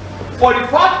 For the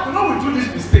fact, we do this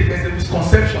mistake, there's a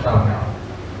misconception that we have.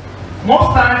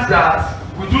 Most times that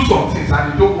we do some things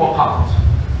and they don't work out,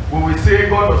 we will say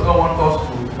God does not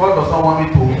want me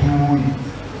to do it.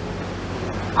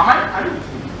 Are you with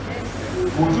me?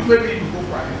 Would you maybe you go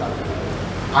for an interview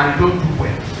and you don't do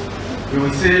well? You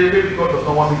will say maybe God does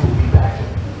not want me to be that.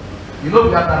 You know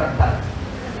we have that mentality.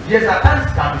 Yes, at times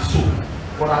it can be so,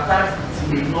 but at times it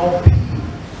may not be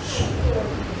so.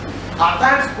 At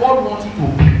times God wants you to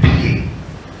prepare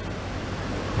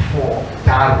for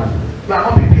that role. You are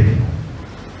not prepared enough.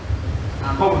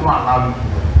 And God will not allow you to do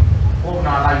it. God will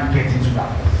not allow you to get into that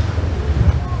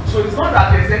place. So it's not that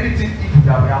there's anything evil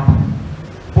that will happen,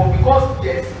 but because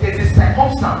there's a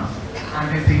circumstance and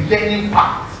there's a learning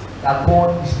path that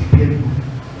God is preparing you.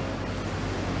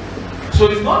 So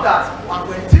it's not that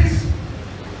when things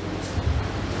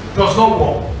does not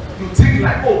work, you think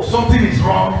like, oh, something is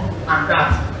wrong and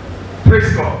that.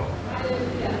 Praise God.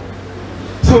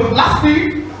 So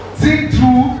lastly, think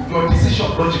through your decision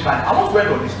logically. I want to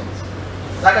end on this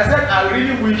note. Like I said, I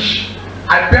really wish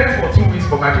I begged for 2 weeks,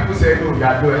 but my people said, no, you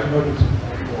are doing not do 2 weeks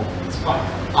anymore. It's fine.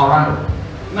 I'll round up.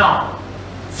 Now,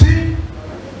 think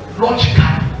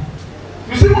logically.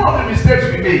 You see, one of the mistakes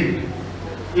we made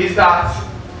is that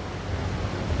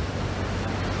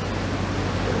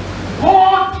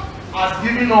God has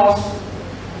given us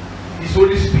His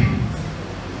Holy Spirit,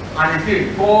 and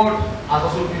again, God has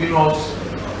also given us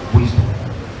wisdom.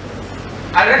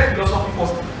 I read philosophy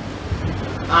first,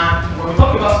 and when we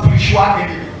talk about spiritual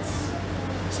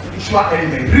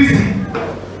element, reason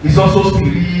is also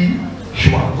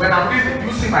spiritual. When I'm reasoning,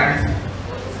 you see my reason.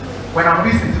 When I'm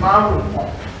reasoning, it's my own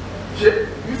form.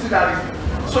 You see that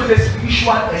reason? So it's a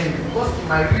spiritual element, because in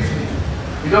my reasoning,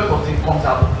 a lot of things comes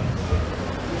out of it.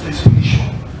 So it's spiritual.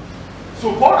 So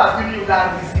God has given you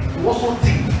that reason. You also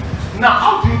think. Now,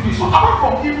 how do you do it? So apart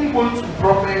from even going to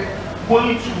prophet,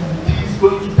 going to this,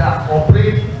 going to that, or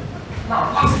praying,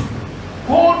 now lastly,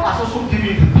 God has also given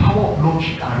you the power of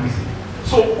logic and reason.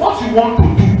 So what you want to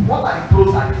do, what are the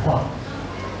pros and the cons?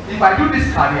 If I do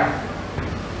this career,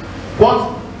 what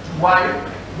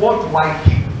do I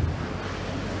gain?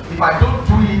 If I don't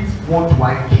do it, what do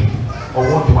I gain? Or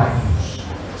what do I lose?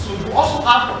 So you also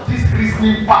have this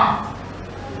reasoning part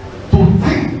to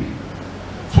think,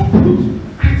 to put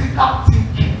critical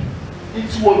thinking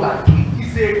into what you are doing.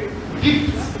 It's a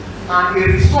gift and a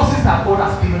resources that God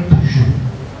has given to you.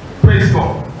 Praise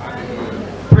God.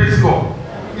 Praise God.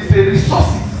 It's a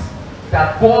resources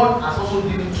that God has also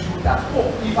given to you that,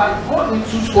 oh, if I go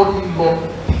into studying law,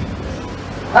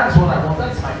 that is what I want,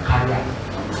 that is my career.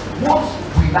 What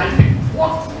will I do?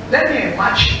 Let me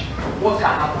imagine what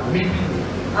can happen. Maybe,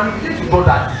 and we need to know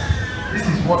that this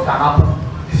is what can happen,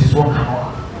 this is what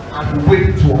cannot happen. And we wait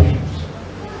to options.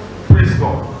 Praise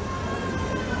God.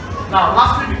 Now,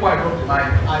 lastly, before I drop the mic,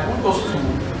 I want us to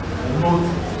note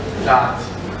that,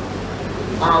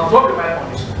 and I'll drop the mic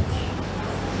on this note.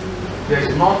 There's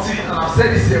nothing, and I've said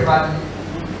this severally,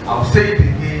 I'll say it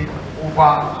again, over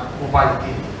and over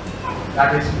again,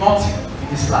 that there's nothing in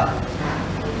this life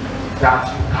that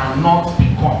you cannot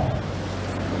become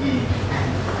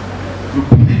if you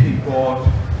believe in God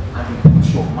and you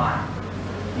put your mind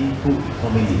into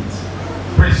becoming it.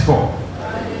 Praise God.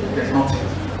 There's nothing.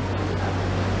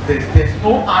 There's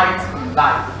no height in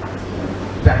life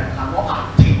that you cannot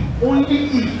attain. Only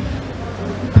if you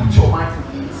put your mind to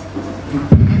it, you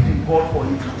believe in God for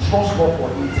it, you trust God for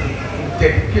it, you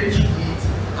dedicate to it,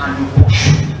 and you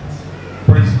pursue it.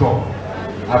 Praise God.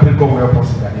 I pray God will help us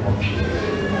in the name of Jesus.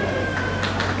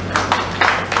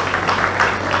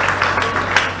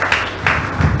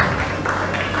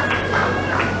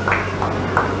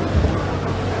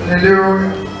 Hallelujah.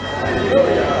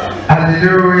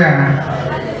 Hallelujah.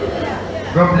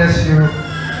 God bless you.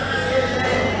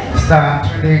 Start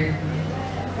today.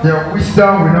 Your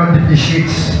wisdom will not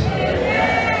depreciate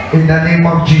in the name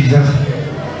of Jesus.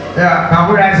 Yeah, can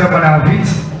we rise up on our feet?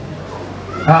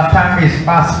 Our time is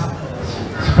past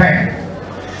spent.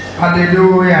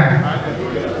 Hallelujah.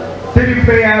 Take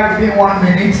prayer within 1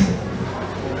 minute.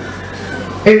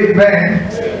 Amen.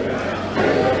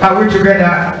 Are we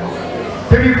together?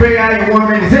 Take prayer in 1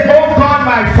 minute. Say, oh God,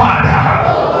 my Father,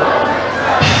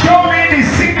 show me the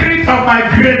secret of my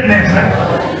greatness.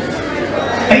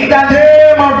 In the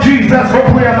name of Jesus,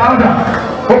 open your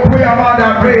mouth. Open your mouth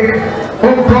and pray.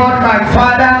 Oh God, my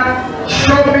Father,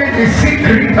 show me the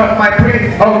secret of my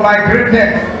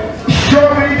greatness. Show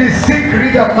me the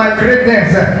secret of my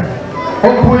greatness.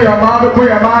 Open your mouth, open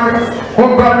your mouth.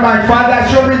 Oh God, my Father,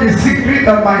 show me the secret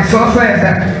of my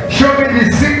success. Show me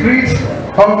the secret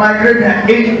of my greatness.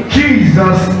 In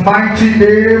Jesus' mighty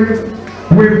name,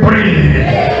 we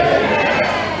pray.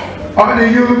 All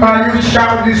of you, can you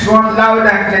shout this one loud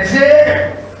and clear?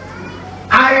 Say,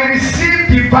 I receive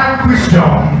divine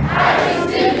wisdom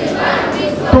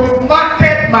to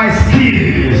market my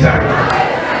skills.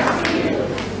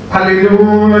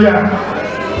 Hallelujah.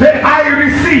 Say, I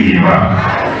receive.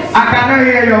 I cannot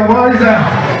hear your voice.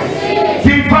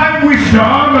 Divine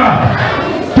wisdom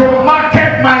to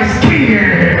market my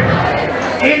skill.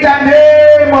 In the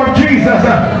name of Jesus.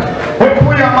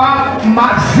 Open your mouth.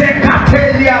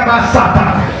 Mazekatelia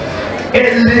basata.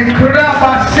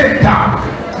 Elikrabaseta.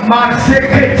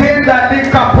 Mazeketenda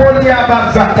likapolia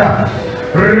basata.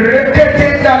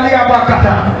 Reketenda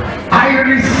liabakata. I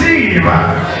receive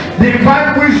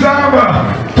divine wisdom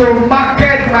to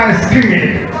market my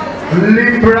skill.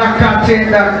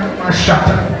 Librakatenda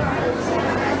mashata.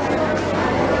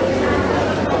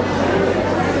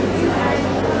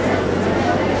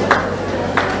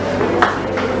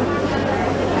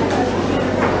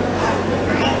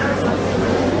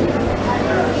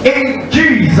 In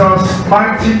Jesus'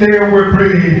 mighty name we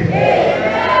pray.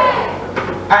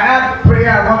 I have prayer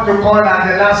I want to call as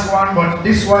the last one, but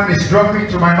this one is dropping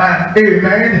to my mind.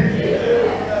 Amen.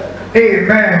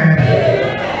 Amen.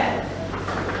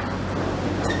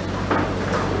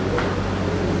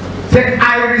 Say,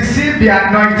 I receive the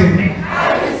anointing.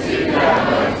 I receive the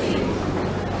anointing.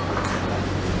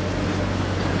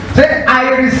 Say, I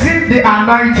receive the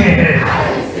anointing. I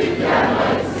receive the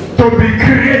anointing. To be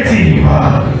creative.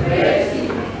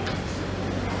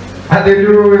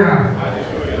 Hallelujah.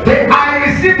 Say, I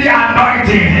receive the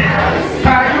anointing.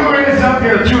 Can you raise up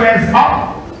your two hands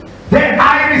up? Say,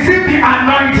 I receive the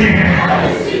anointing.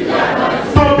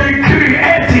 To be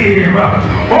creative.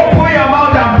 Open your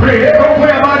mouth and pray. Open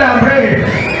your mouth and pray.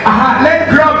 Let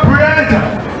God breathe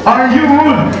on you,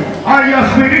 on your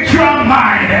spiritual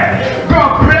mind.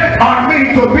 God breathe on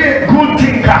me to be a good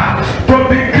thinker, to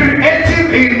be creative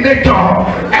in nature.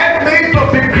 Help me to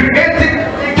be creative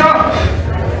in nature.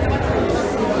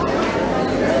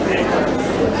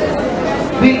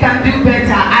 We can do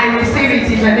better. I receive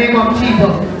it in the name of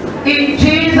Jesus. In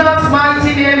Jesus'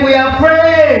 mighty name we are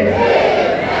praying.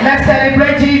 Let's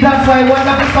celebrate Jesus for a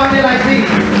wonderful Sunday like this.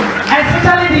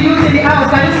 Especially the youth in the house.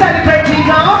 Can you celebrate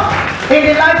Jesus in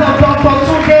the light of Dr.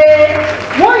 Tunde?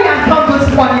 What he has done this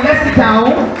morning, let's sit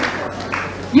down.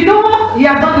 You know, he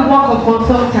has done the work of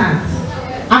consultants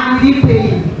and we didn't pay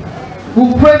him.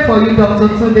 We'll pray for you, Dr.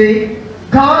 Tunde.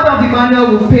 God of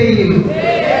Emmanuel will pay you.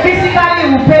 Physically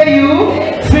will pay you.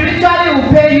 Spiritually will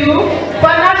pay you.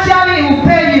 Financially will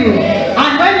pay you.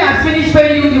 And when he has finished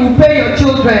paying you, he will pay your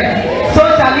children. So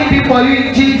shall it be for you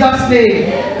in Jesus'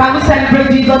 name. Can we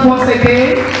celebrate Jesus once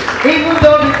again? Even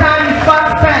though the time is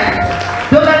fast spent,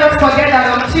 don't let us forget that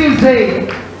on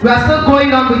Tuesday, we are still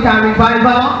going on with our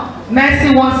revival.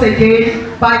 Mercy once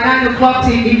again by 9 o'clock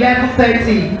till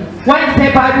 11:30.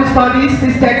 Wednesday Bible studies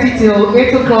 6:30 till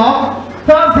 8 o'clock.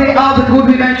 Thursday, all the good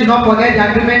women should not forget the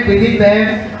agreement within them.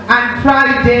 And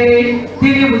Friday,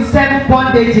 dealing with 7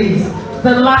 bondages.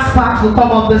 The last part will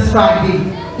come up this Friday.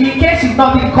 In case you've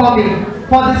not been coming,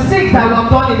 for the 6 that we have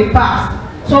done in the past.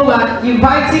 So we are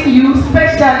inviting you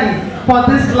specially for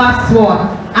this last one.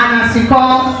 And as you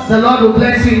come, the Lord will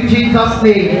bless you in Jesus'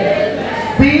 name.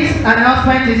 This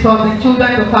announcement is from the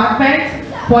children department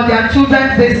for their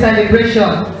Children's Day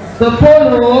celebration. The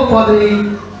polo for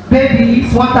the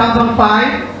babies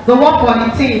 1,005. The one for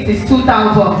the teens is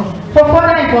 2,000. For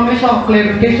further information or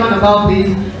clarification about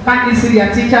this, kindly see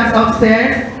their teachers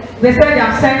upstairs. They said they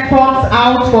have sent forms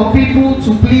out for people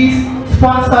to please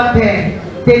sponsor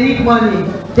them. They need money.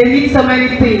 They need so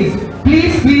many things.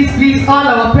 Please, please, please, all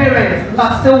our parents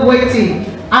are still waiting.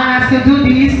 And as you do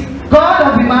this, God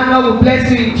of Emmanuel will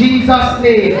bless you in Jesus'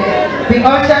 name. The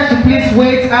usher should please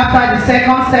wait after the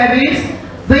second service.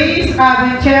 These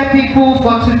are the chair people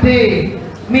for today.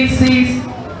 Mrs.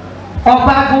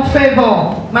 Obagun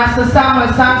Favor, Master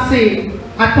Samuel Samson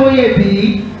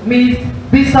Atoyebi, Miss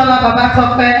Bisola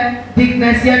Babatope,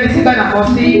 Dickness Yemisi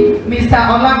Benamosi, Mr.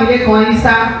 Olamide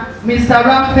Koisa, Mr.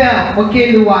 Raphael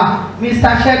Okeluwa,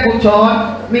 Mr. Shegun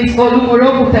John, Miss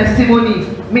Olumorogu Testimony,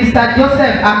 Mr.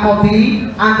 Joseph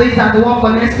Akobi, and these are the one for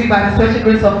next week by the special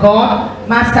grace of God,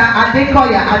 Master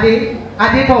Adekoya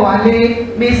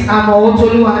Adebowale, Miss Amo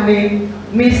Otoluwane,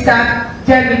 Mr.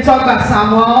 Jeremy Toga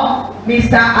Samuel,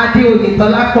 Mr. Adeoye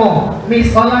Tolapo,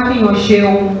 Miss Olaniyan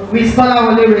Seun, Miss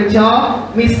Kolawole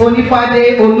Rachel, Miss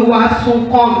Onifade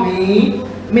Oluwasunkanmi,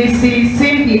 Mrs.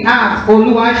 Cindy Art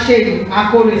Oluwaseyi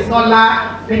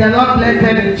Akorisola. May the Lord bless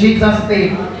them in Jesus'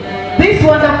 name. This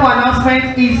wonderful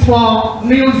announcement is for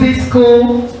music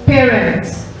school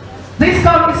parents. This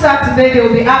coming Saturday they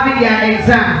will be having their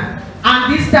exam,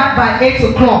 and this start by 8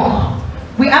 o'clock.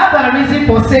 We have a reason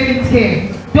for saying it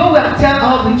here. Though we have tell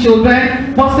all the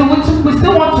children, but we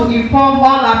still want to inform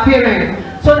all our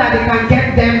parents so that they can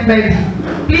get them ready.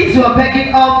 Please, we are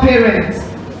begging all parents.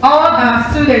 All our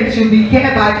students should be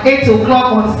here by 8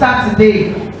 o'clock on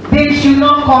Saturday. They should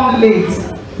not come late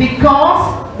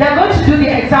because they're going to do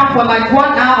the exam for like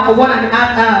 1 hour or 1.5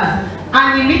 hours.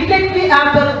 And immediately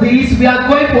after this, we are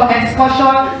going for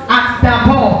excursion at the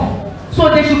hall. So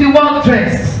they should be well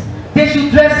dressed. They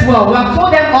should dress well. We have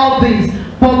told them all this,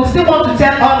 but we still want to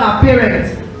tell all our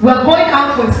parents we are going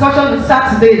out for excursion on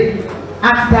Saturday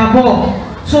at the hall.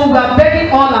 So we are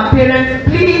begging all our parents,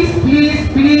 please, please,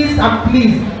 please, and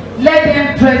please, let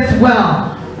them dress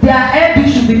well. Their hairdo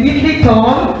should be neatly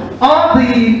done. All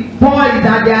the boys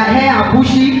that their hair are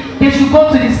bushy, they should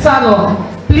go to the salon.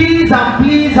 Please and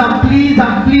please and please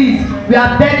and please, we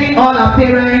are begging all our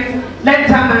parents. Let's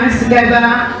jam our hands together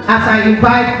as I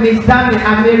invite Miss Dami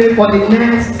Amiri for the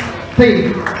next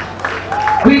thing.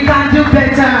 We can do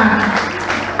better.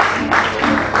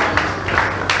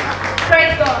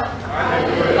 Praise God.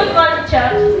 Good morning,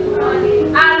 church.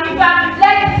 And if you have been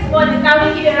blessed this morning, can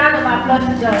we give a round of applause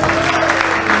to God?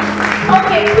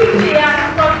 Okay, quickly,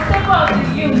 from the table of the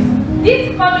youth,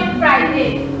 this coming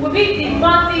Friday will be the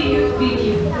monthly youth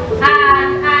video.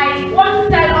 And I want to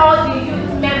tell all the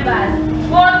youth members,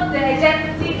 both the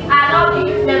executive and all the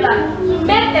youth members, to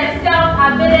make themselves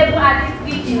available at this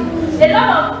video. A lot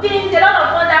of things, a lot of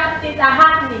wonderful things are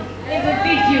happening in the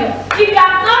video. If you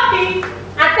have not been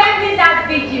attending that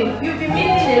video, you'll be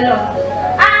missing a lot.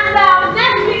 And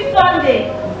next week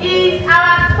Sunday is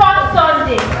our sports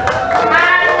Sunday.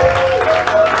 And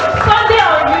Sunday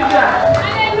unusual.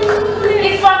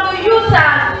 It's from the youth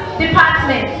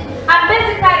department. And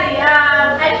basically,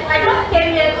 I just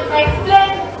came here to explain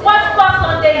what Sports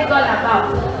Sunday is all about.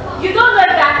 You don't know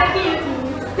if they are taking you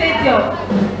to stadium.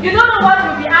 You don't know what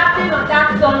will be happening on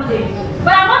that Sunday.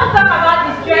 But I want to talk about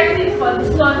the dressing for the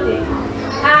Sunday.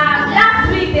 Last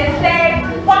week they said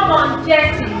come on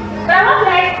jersey. But I want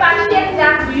to expatiate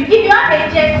that to you. If you have a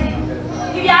jersey,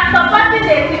 if you are supporting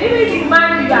the team, even the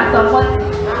man you are supporting,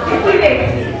 if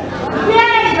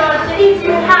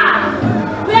you have,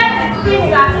 where the team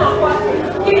you are supporting.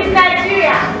 If it's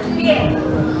Nigeria, here.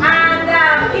 And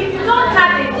if you don't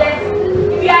have a jersey,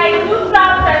 if you are a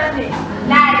neutral person,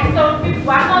 like some people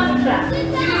are not neutral,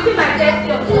 you will see my jersey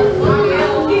on top.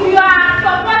 If you are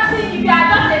supporting, if you are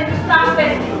not a neutral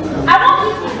person, I want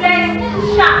you to dress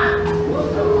sharp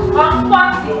or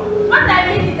sporty. What I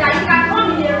mean is that you can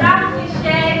come in a round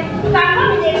t-shirt, you can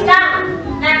come in a gown,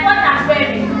 like what I'm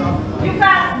wearing. You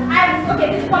can, okay,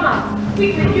 this come out,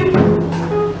 quickly,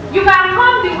 you can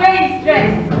come the way it's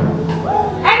dressed.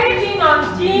 Anything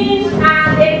on jeans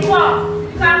and a top,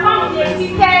 you can come in a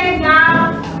t-shirt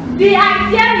now. The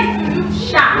idea is to look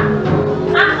sharp.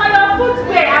 And for your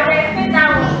footwear, I will explain that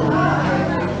one.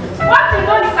 What you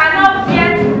know you cannot wear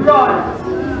to run,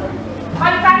 or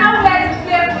you cannot wear to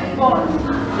play football,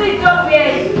 please don't wear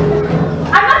it.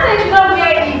 I'm not saying you don't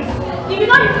wear it. If you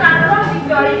know you can run with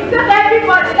your, you tell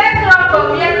everybody, let's run from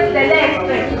here to the next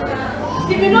place.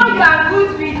 If you know you are good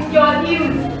with your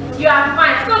heels, you are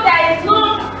fine. So there is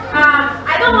no,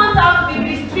 I don't want us to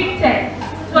be restricted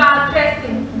to our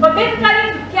dressing, but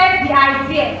basically to get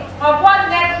idea of what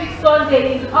next week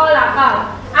Sunday is all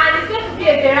about. And it's going to be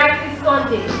a variety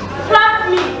Sunday. Trust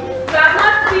me, you have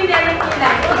not seen anything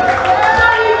like this. So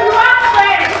if you have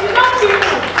friends, if you know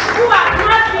people who have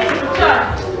not been to church,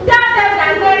 tell them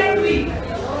that next week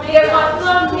they must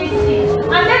not miss it.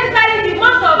 And basically the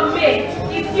month of May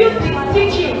is used with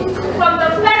teaching from the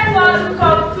first one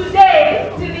from today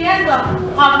to the end of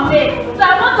May. So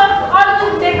I want us to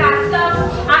always make ourselves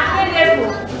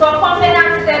available for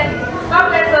confidence service. God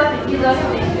bless us in Jesus'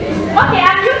 name. Okay,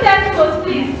 and you testimonies,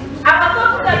 please. I was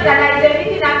going to tell you that there is a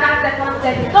meeting after second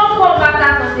service. Don't go back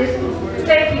on this school.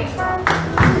 Thank you.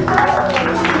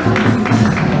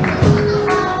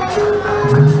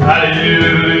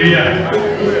 Hallelujah.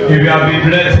 If you have been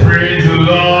blessed, praise the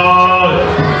Lord.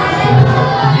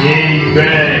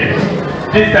 Amen.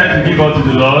 This time to give unto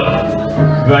the Lord.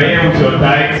 You are here with your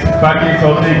tithes, packing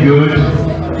something good.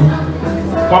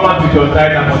 Come out with your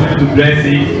tithe and continue to bless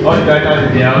it. All the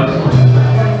tithes in the house.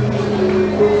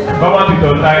 Come out with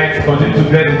your tithe, continue to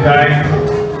bless the tithe.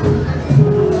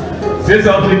 Say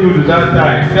something good to that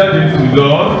tithe. Tell it to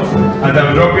Lord, as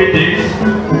I'm dropping this.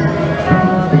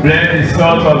 Bless the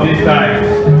source of this tithe.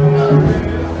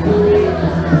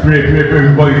 Pray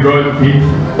before you drop it.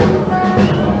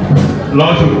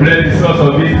 Lord should bless the source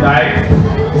of this tithe.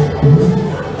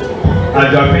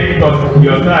 As you are paying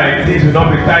your tithe, things will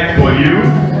not be tight for you.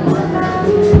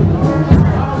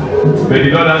 May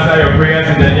the Lord answer your prayers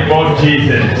in the name of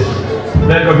Jesus.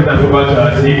 Let's go and go back to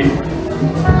our seat.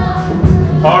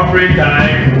 Offering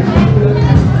time.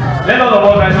 Let all of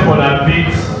us rise up on our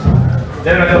feet.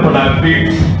 Let's rise up on our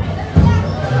feet.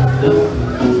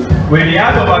 With the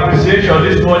act of appreciation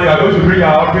this morning, we are going to bring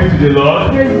our offering to the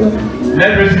Lord.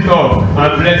 Let's raise it up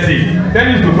and bless it. Tell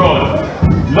it to God.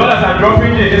 Lord, as I'm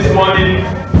dropping it this morning,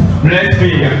 bless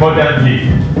me abundantly.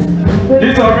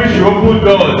 This offering should open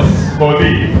doors for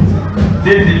me.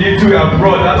 This the little you have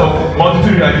brought out of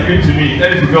multitude you are giving to me.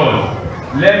 Tell it to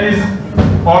God. Let this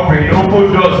offering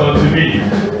open doors unto me.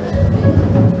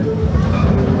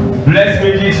 Bless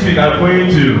me this week I'm going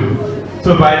to.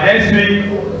 So by next week,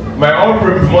 my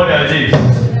offering will be more than this.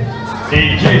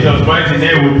 In Jesus' mighty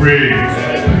name we pray.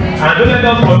 And don't let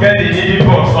us forget the needy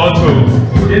box also.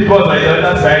 This box on the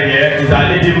other side here is a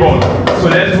needy box. So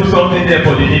let's put something there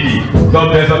for the needy. God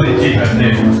bless us in Jesus'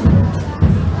 name.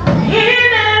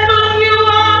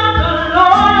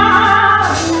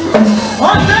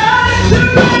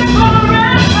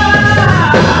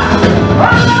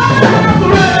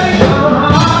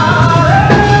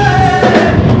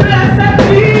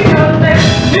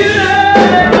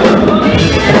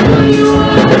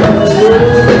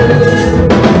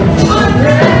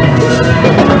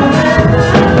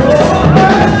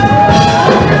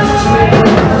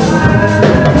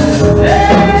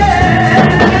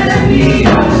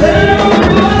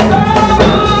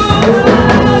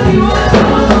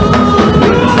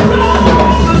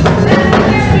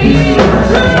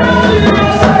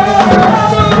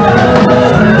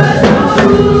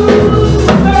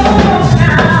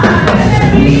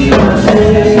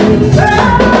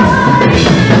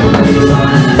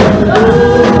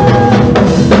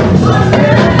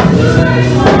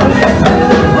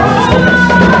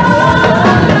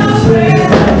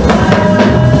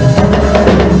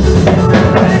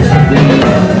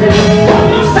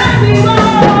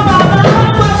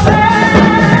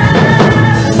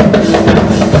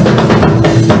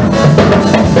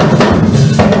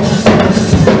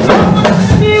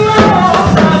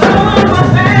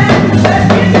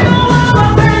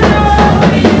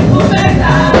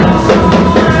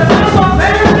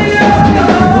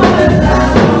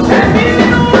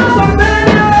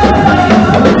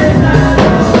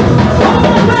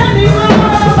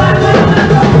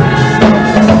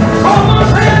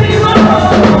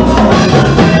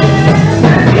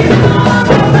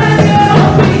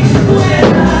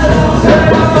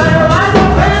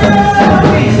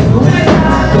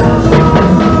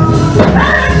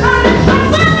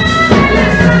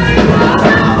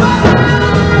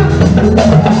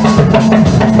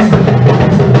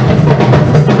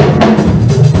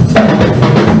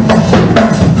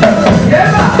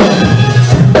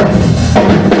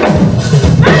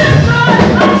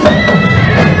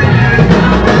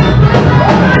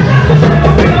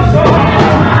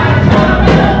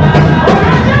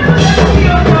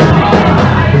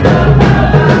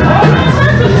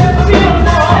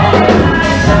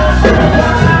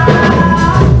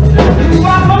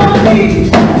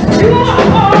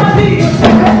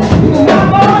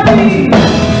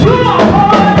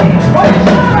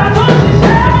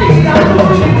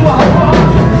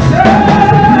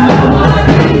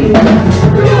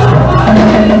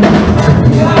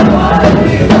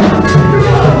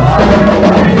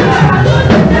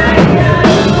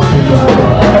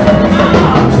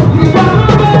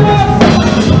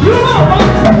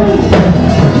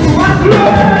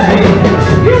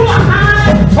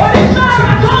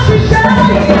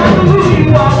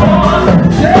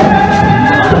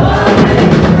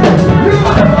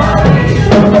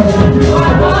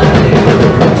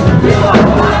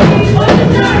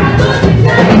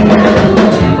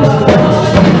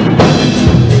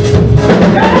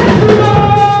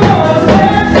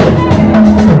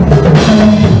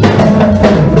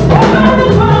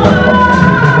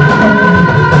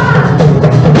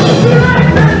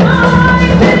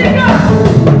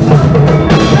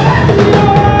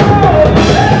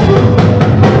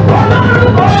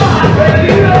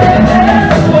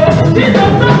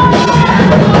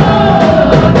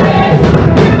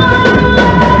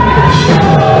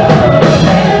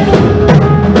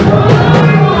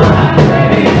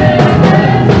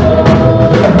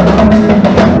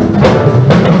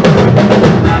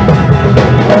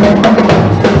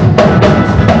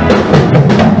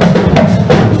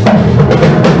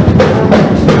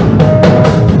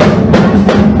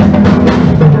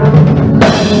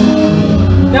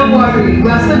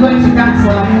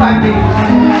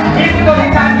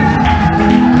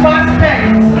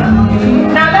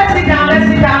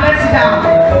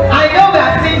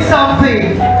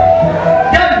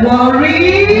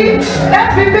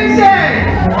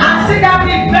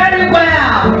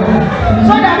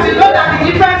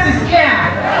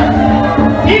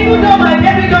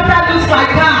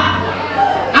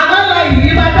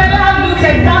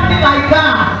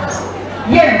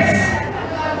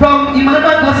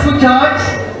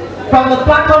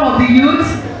 youth,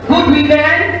 good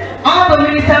women, all the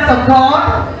ministers of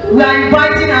God. We are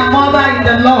inviting our mother in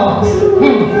the Lord.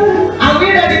 Are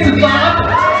we ready to clap?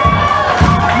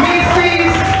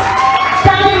 Mrs.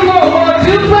 Tango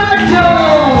Odubajo.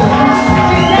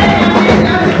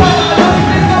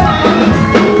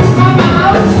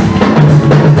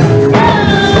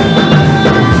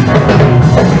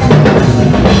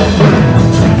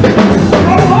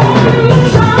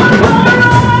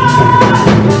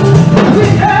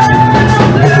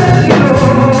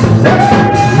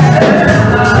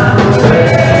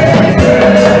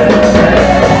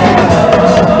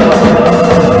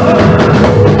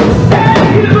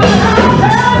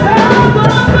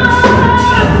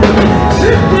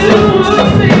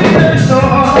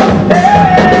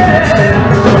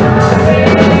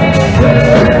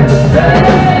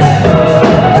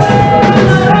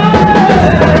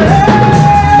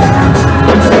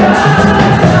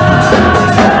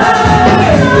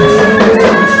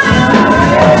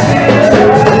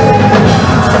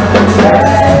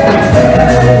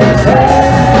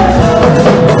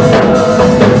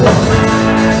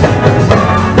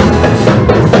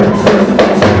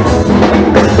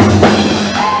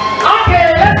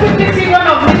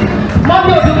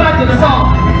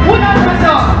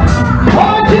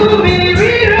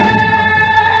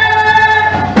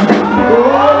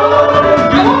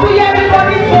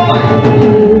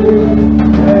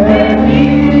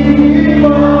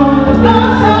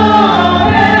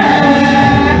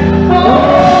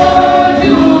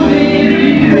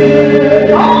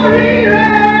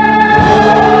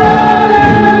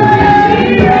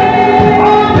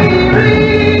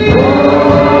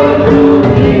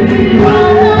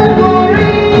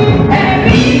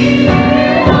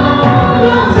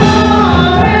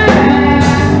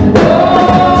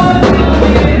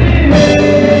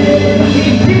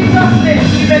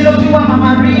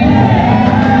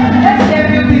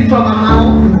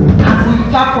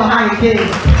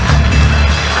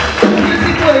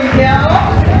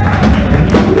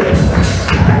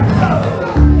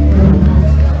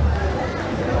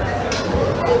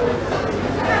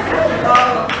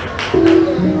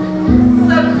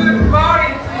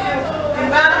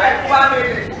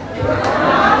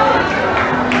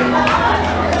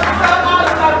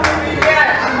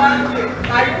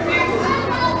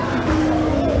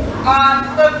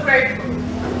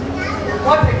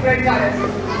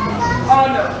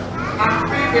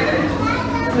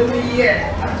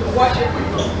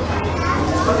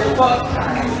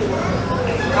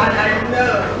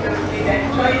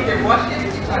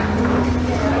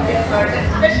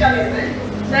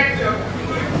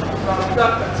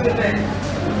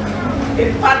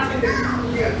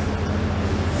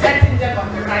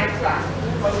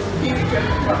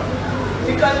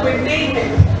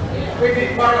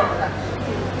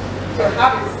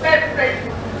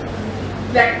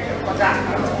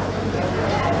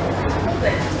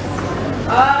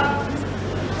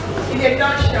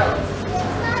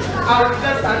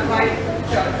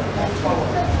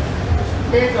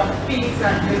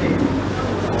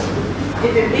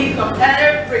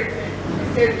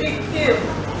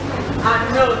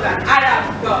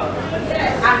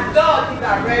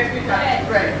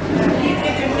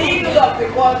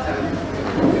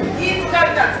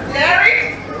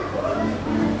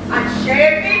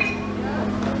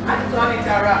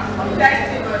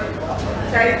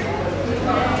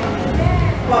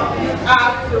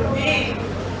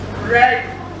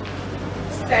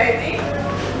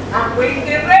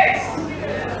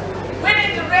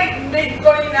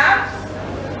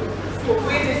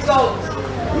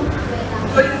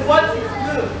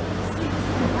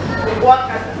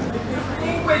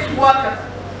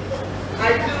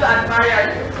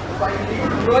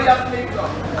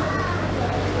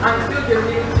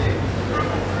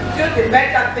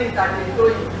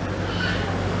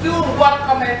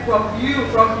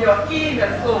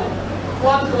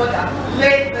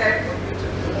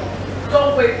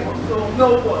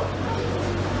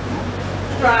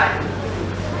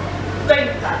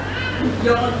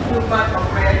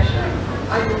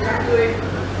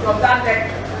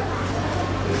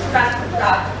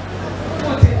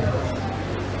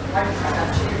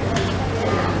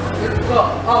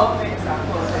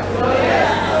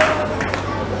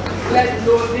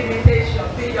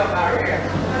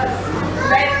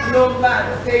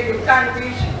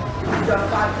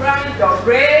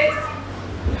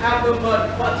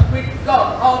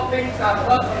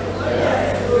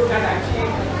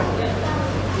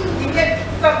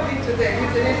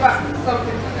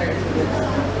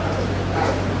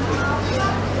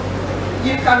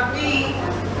 You can be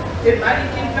a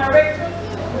managing director,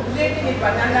 living in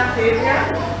banana area,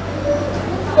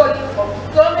 going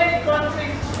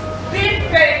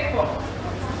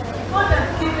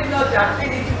us the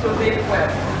ability to make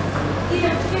wealth. He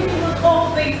has given us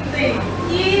all these things.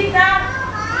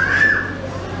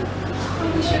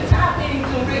 We should tap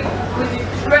into it with the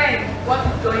trend, what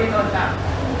is going on now.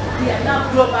 We are now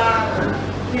global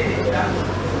villagers.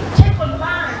 Check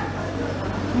online.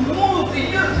 Move the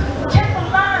youth. Check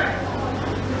online.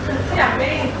 You can see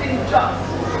amazing jobs,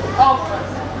 offers.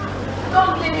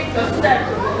 Don't limit yourself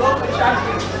to the local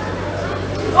church.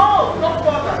 Go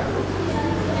further.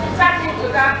 Tap into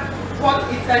that what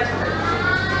is settlement.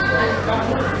 And you can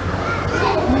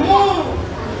move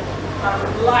and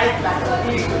life like a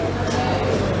eagle.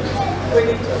 We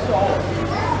need to solve,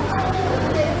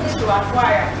 to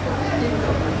acquire,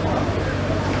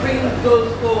 bring those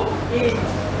souls in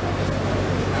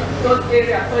those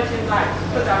areas touching life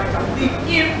so that we can be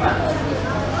infants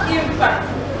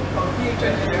of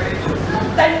future generations.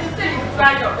 Then you still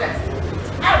try your best.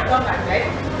 I've done my best,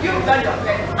 you've done your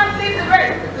best, and leave the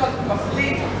rest because we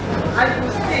complete, and you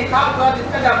will see how God is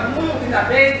going to move in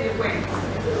amazing ways.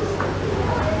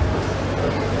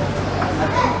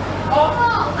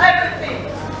 Everything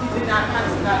is in our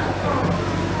hands now.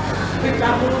 We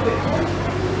can move it.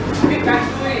 We can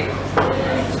do it.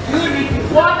 Unity,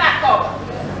 one accord.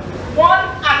 One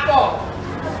accord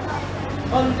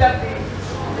under the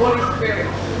Holy Spirit.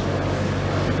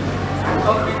 And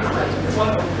God ministers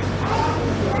wonderful.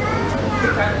 We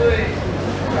can do it.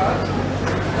 God,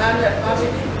 land and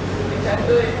family. We can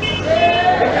do it.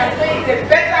 We can do it the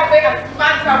better way and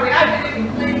smarter way. I believe in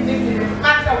doing things in a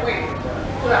smarter way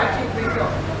to achieve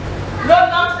results. No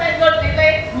nonsense, no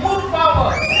delay. Move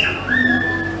forward.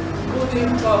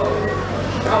 Moving forward.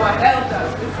 Our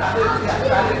elders, we salute, we are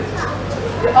salute.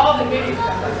 All the ministers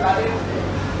are salute.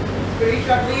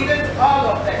 Spiritual leaders,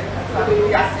 all of them are salute.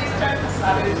 The assistants are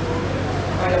salute.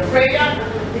 For the prayer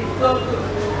is so good.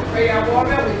 Prayer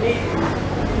warrior, we need it.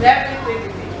 In everything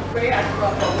we need. Pray as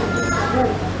well, but we need to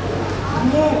move.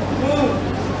 Move.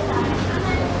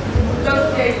 Don't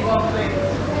stay in one place.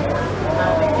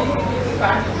 And we keep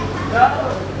back. No.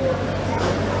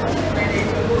 We need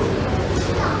to move.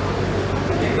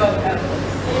 May God help us.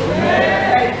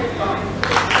 Thank you, God.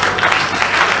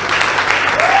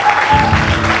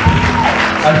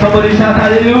 And somebody shout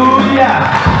hallelujah!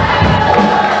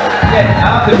 Yes, I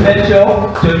have the pleasure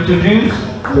to introduce,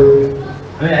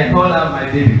 I call her my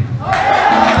baby.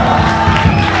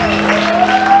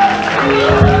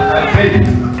 My baby.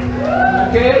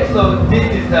 Okay, so this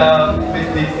is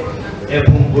Mrs.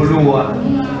 Ebun Oluwa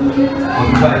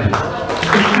Olubaju.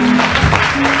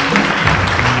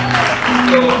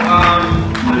 So,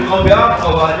 on behalf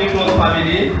of our Nicholas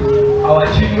family, our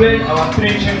children, our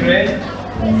 3 children,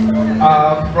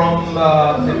 from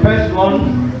the first one,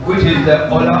 which is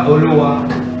Ola Oluwa,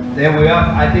 then we have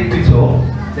Adekito,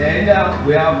 then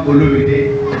we have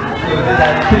Olumide. So these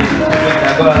are the 3 children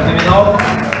that God has given us.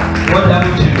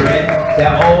 Wonderful children. They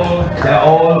are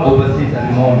all overseas at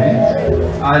the moment,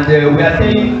 and we are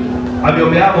saying,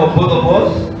 on behalf of both of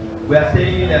us, we are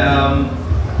saying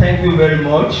thank you very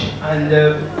much, and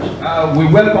we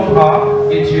welcome her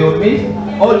into your midst.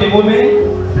 All the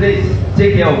women, please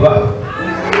take care of her.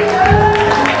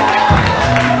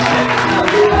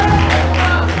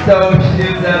 So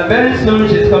very soon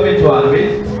she's coming to our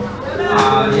midst.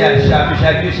 Yeah, she's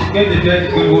going to be a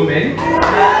good woman.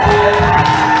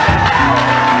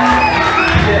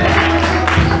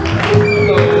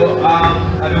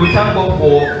 And we thank God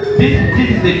for this. This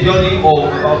is the journey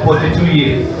of 42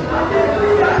 years.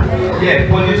 Yeah,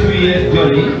 42 years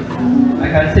journey. I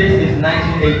can say since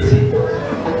 1980.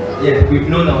 Yes, we've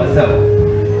known ourselves.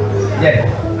 Yes,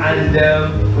 and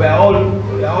we are all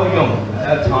young at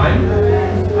that time.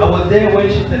 I was there when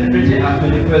she celebrated her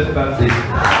 21st birthday.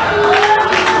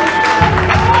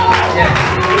 Yes,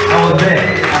 I was there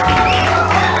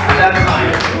at that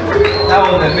time. That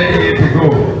was many years ago.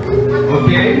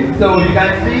 Okay, so you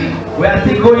can see we are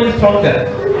still going stronger.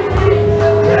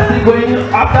 We are still going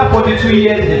after 42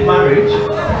 years in marriage.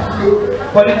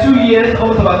 42 years,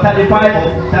 almost about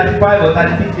 35 or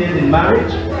 36 years in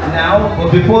marriage now.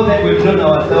 But before then, we've known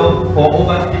ourselves for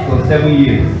over 6 or 7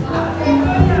 years.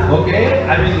 Okay,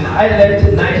 I mean, I left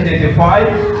in 1985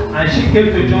 and she came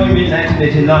to join me in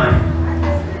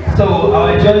 1989. So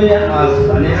our journey has,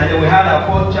 and then we had our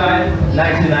 4th child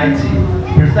 1990.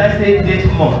 Precisely this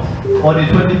month, on the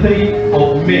 23rd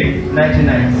of May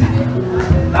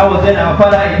 1990. That was then our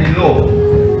father-in-law,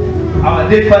 our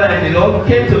late father-in-law,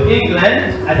 came to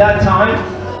England at that time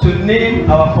to name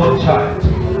our 4th child.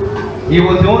 He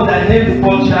was the one that named the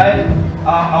 4th child.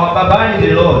 Our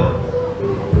Baba-in-law,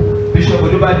 Bishop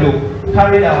Olubaju,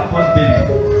 carried our 1st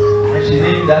baby, and she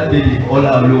named that baby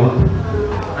Ola Oluwa.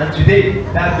 And today,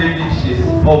 that baby, she's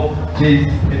She's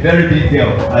a very big girl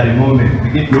at the moment. We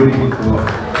give glory to God.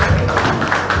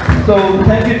 So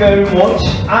thank you very much.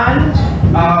 And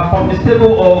from the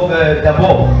stable of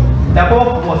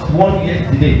Dabo was 1 year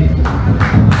today. 1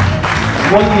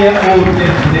 year old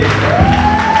yesterday.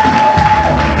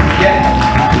 Yes,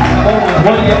 Dabo was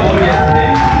 1 year old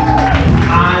yesterday.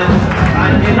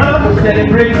 And in order to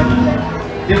celebrate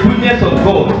the goodness of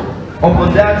God upon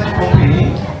that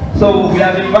company, so we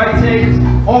have invited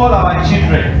all our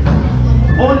children.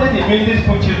 Only the middle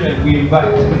school children we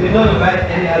invite. We did not invite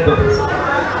any adults.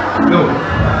 No.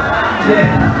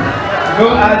 Yeah. No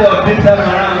adults this time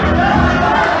around.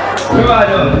 No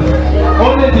adults.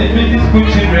 Only the middle school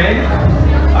children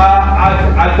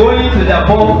are going to the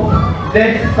ball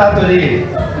next Saturday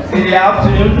in the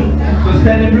afternoon to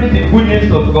celebrate the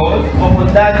goodness of God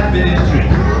upon that ministry.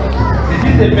 This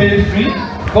is a ministry.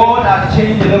 God has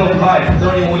changed a lot of lives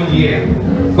during 1 year.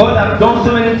 God has done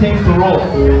so many things to us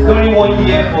during 1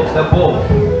 year of the ball.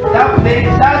 That place,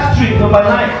 that street, number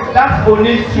 9, that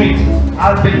Oni Street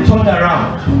has been turned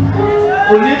around.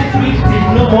 Oni Street is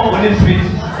no more Oni Street.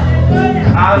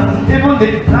 And even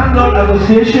the landlord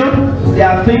association, they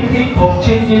are thinking of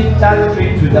changing that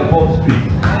street to the Ball Street.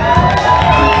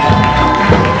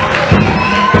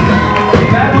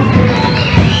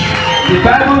 The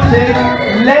Bible says,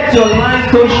 let your light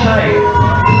so shine,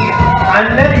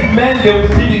 and let men they will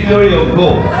see the glory of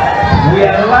God. We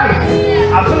are light.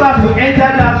 As soon as we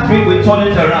enter that street, we turn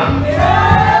it around.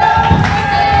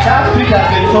 That street has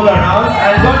been turned around,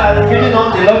 and God has given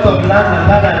us a lot of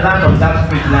land on that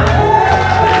street now.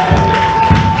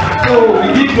 So we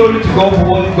give glory to God for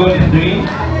what God is doing,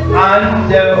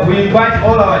 and we invite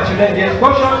all our children. The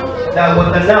excursion that was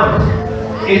announced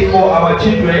is for our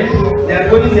children. They are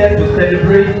going there to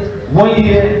celebrate 1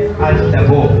 year at the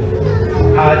ball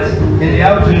in the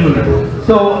afternoon.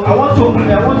 So I want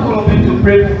all of you to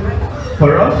pray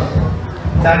for us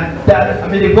that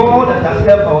the God that has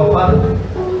helped our father,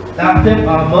 that has helped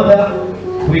our mother,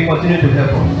 will continue to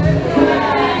help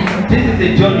us. This is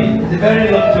a journey. It's a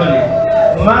very long journey.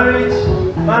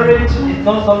 Marriage is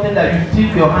not something that you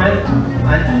tip your hand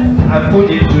and put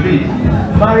into it.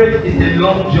 Marriage is a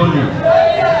long journey.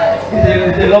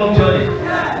 It's a long journey.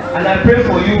 And I pray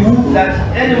for you that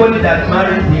anybody that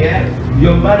marries here,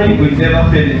 your marriage will never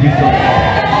fail in Jesus' name.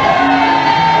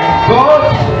 God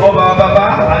of our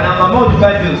Baba and our Mama of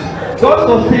Bibles, God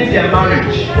sustained their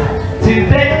marriage. Till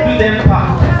death do them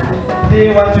part. They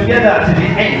were together to the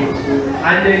end.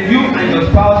 And then you and your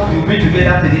spouse will be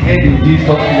together to the end in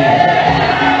Jesus' name.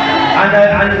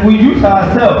 And we use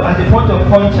ourselves as a point of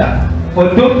contact for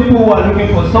those people who are looking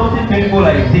for something painful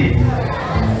like this.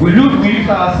 We use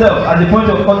ourselves as a point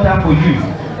of contact for you,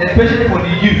 especially for the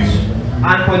youth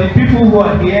and for the people who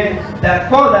are here, that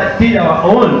God that did our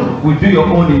own will do your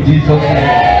own in Jesus' name.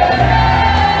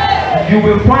 You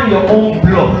will find your own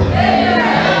blood.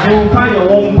 You will find your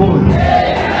own bone.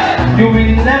 You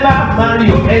will never marry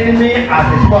your enemy as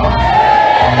a spouse.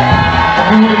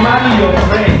 You will marry your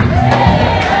friend.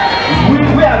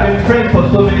 We have been friends for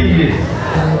so many years,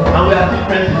 and we are still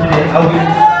friends today.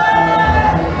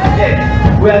 Yes,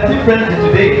 we are still friends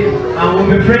today, and we'll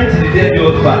be friends till the day we go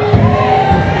back.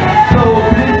 So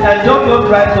please, don't just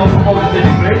rise up before we say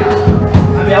the prayer.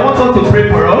 I want us to pray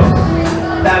for us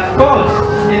that God,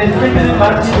 in His infinite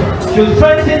mercy, should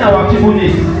strengthen our people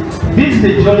needs. This is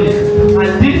a journey,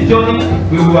 and this journey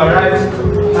we will arrive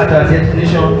at our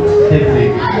destination safely.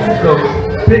 So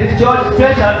please, George,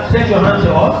 stretch your hands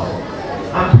to us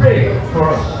and pray for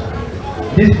us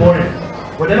this morning.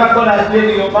 Whatever God has laid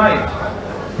in your mind,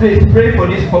 please pray for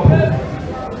this couple.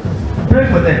 Pray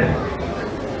for them.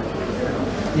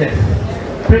 Yes,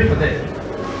 pray for them.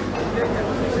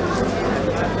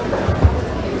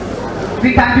 We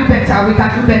can do better. We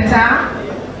can do better.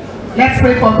 Let's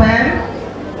pray for them.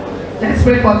 Let's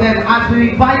pray for them as we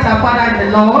invite our Father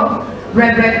in the Lord,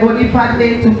 Reverend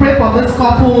Bonifade, to pray for this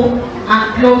couple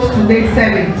and close today's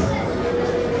service.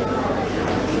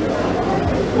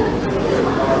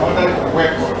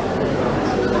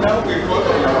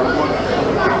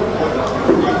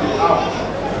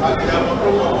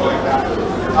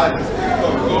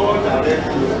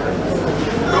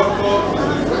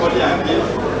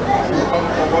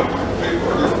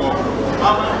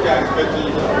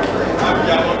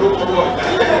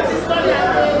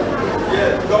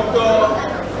 Yes, Dr.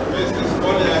 Mrs.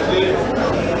 Boliade,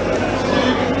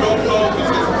 Chief Dr.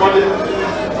 Mrs. Boliade.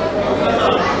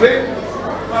 Great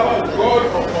power of God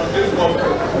upon this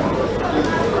conference.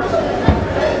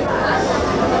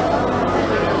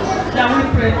 Shall we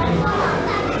pray?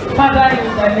 Father,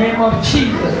 in the name of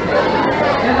Jesus,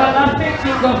 everlasting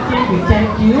King of Kings, we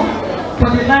thank you for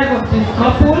the life of this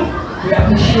couple. We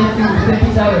appreciate you. We say be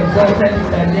thou exalted in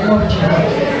the name of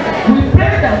Jesus. We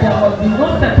pray that there must be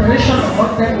no separation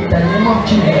among them in the name of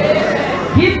Jesus.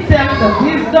 Give them the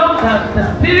wisdom that the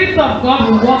Spirit of God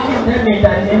will work in them in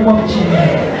the name of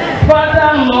Jesus.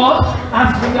 Father, Lord,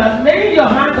 as you are laying your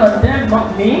hand on them,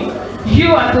 not me,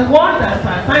 you are the one that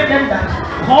assigned them, that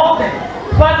called them.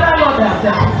 Father, Lord, that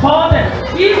have called them.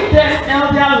 Give them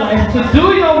elder life to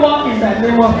do your work in the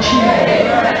name of Jesus.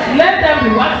 Let them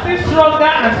be waxing stronger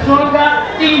and stronger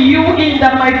in you in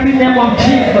the mighty name of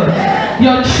Jesus.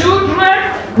 Your children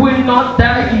will not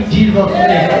die in Jesus'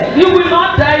 name. You will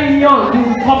not die in yours. You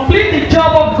will complete the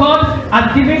job of God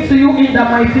as given to you in the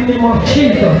mighty name of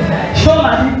Jesus. So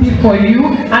let it be for you.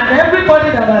 And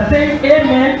everybody that are saying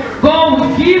amen, God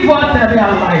will give us their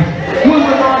life. We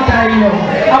will not die young.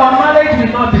 Our marriage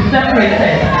will not be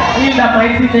separated in the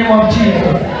mighty name of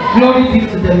Jesus. Glory be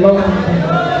to the Lord.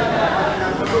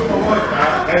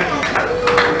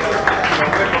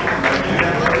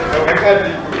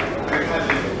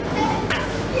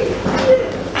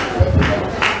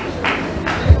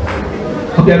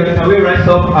 Okay, can we rise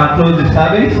up and close the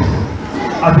service?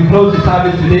 As we close the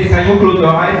service today, can you close your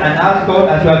eyes and ask God,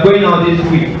 as you are going on this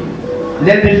week,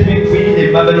 let this week be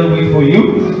a marvelous week for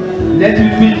you. Let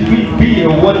this week be a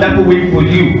wonderful week for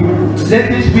you. Let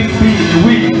this week be the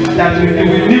week that you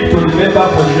will need to remember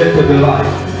for the rest of your life.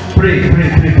 Pray, pray,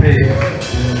 pray, pray.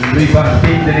 Let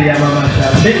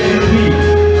this week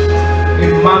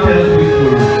a marvelous week for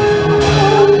you.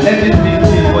 Let this week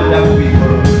be a wonderful week for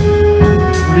us.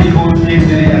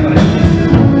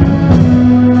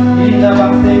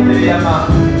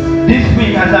 This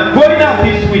week, as I'm going out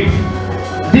this week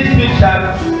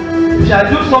shall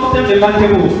do something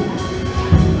remarkable.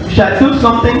 Shall do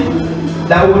something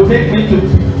that will take me to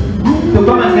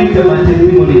come and give them my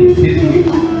testimony this week.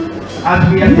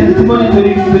 As we are testimony to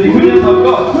the goodness of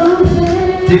God,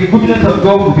 the goodness of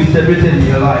God will be celebrated in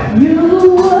your life. In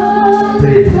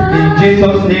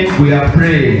Jesus' name we are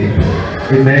praying.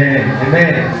 Amen.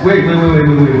 Amen. Wait.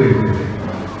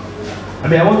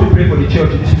 I want to pray for the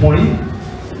church this morning.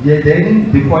 Yeah,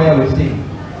 then the choir will sing.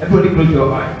 Everybody close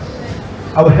your eyes.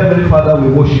 Our Heavenly Father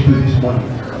will worship you this morning.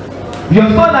 Your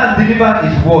Son has delivered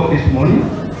His word this morning.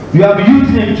 You have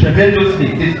used Him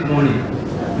tremendously this morning.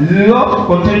 Lord,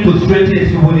 continue to strengthen His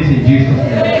faithfulness in Jesus'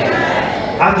 name.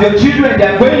 As your children, they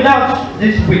are going out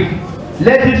this week.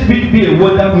 Let this week be a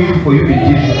wonderful week for you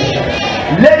in Jesus'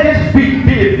 name. Let this week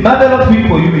be a marvelous week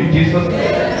for you in Jesus'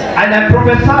 name. And I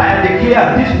prophesy and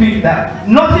declare this week that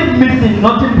nothing missing,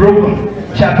 nothing broken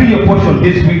shall be your portion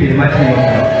this week in the mighty name of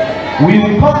God. We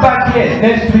will come back here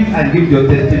next week and give your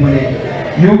testimony.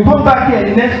 You will come back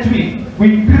here next week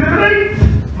with great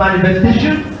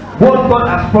manifestation. What God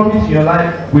has promised in your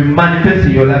life will manifest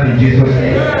in your life in Jesus'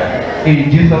 name.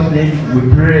 In Jesus' name we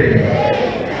pray.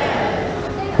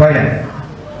 Quiet.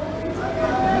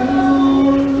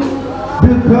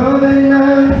 The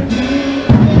covenant.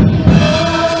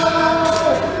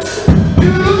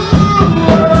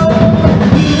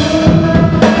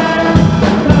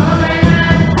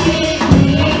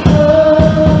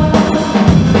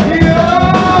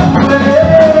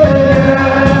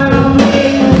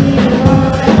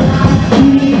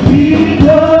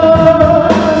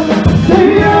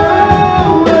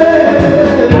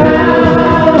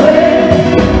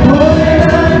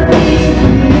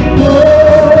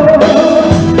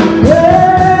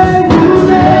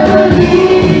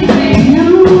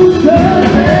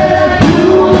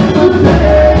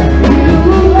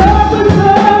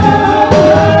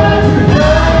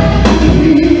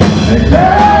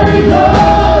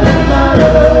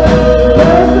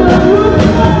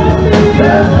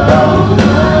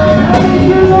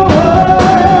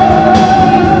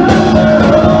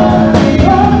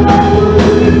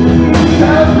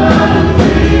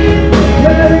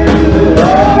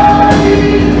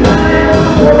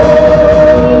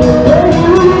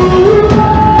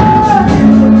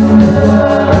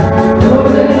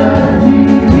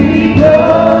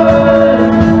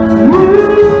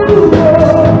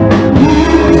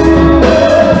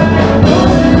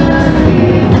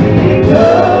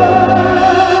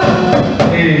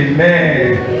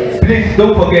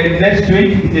 Next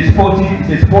week it is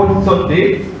 40th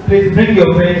Sunday. Please bring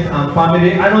your friends and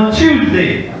family. And on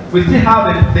Tuesday, we still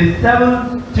have the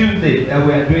 7th Tuesday that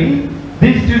we are doing.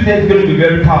 This Tuesday is going to be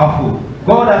very powerful.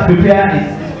 God has prepared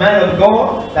his man of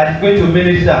God that is going to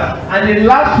minister. And the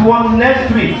last one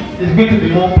next week is going to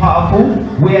be more powerful.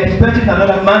 We are expecting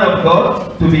another man of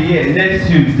God to be here next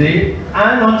Tuesday.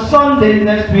 And on Sunday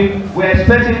next week, we are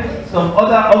expecting some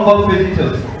other August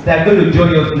visitors that are going to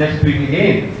join us next week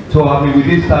again. So I'll be with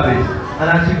this service. And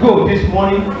as you go this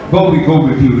morning, God will go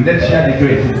with you. Let's share the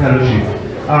grace in fellowship.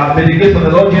 May the grace of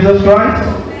the Lord Jesus Christ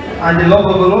and the love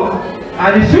of the Lord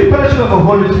and the sweet fellowship of the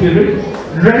Holy Spirit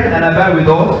rest and abide with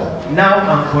us now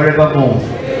and forevermore.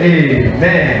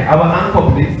 Amen. Our anchor,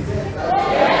 please.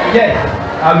 Yes,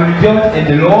 I will rejoice in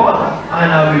the Lord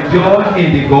and I will rejoice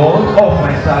in the God of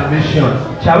my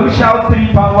salvation. Shall we shout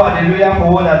 3 powerful hallelujah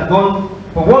for what has gone,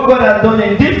 for what God has done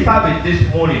in this service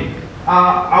this morning?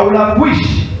 I would have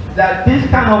wished that this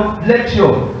kind of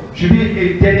lecture should be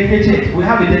a dedicated. We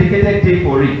have a dedicated day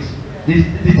for it.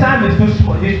 The time is too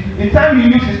small. The time you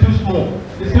use is too small.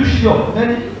 It's too short.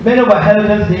 Many of our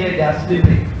elders here, they are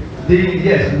sleeping.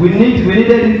 Yes, we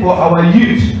needed it for our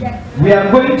youth. We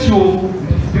are going to,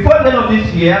 before the end of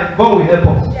this year, God will help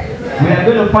us. We are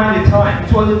going to find the time.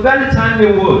 It was a very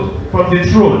timely word from the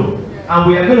throne.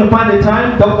 And we are going to find the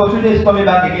time. Dr. Tunde is coming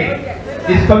back again.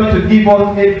 He's coming to give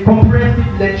us a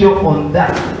comprehensive lecture on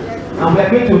that. And we are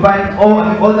going to invite all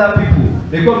the other people.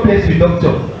 May God bless you,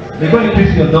 doctor. May God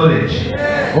increase your knowledge.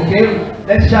 Okay?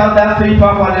 Let's shout that 3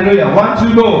 powerful hallelujah. 1,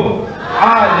 2, go.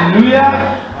 Hallelujah.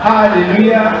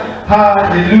 Hallelujah.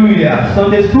 Hallelujah.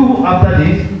 Sunday school after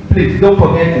this, please don't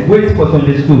forget, wait for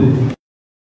Sunday school.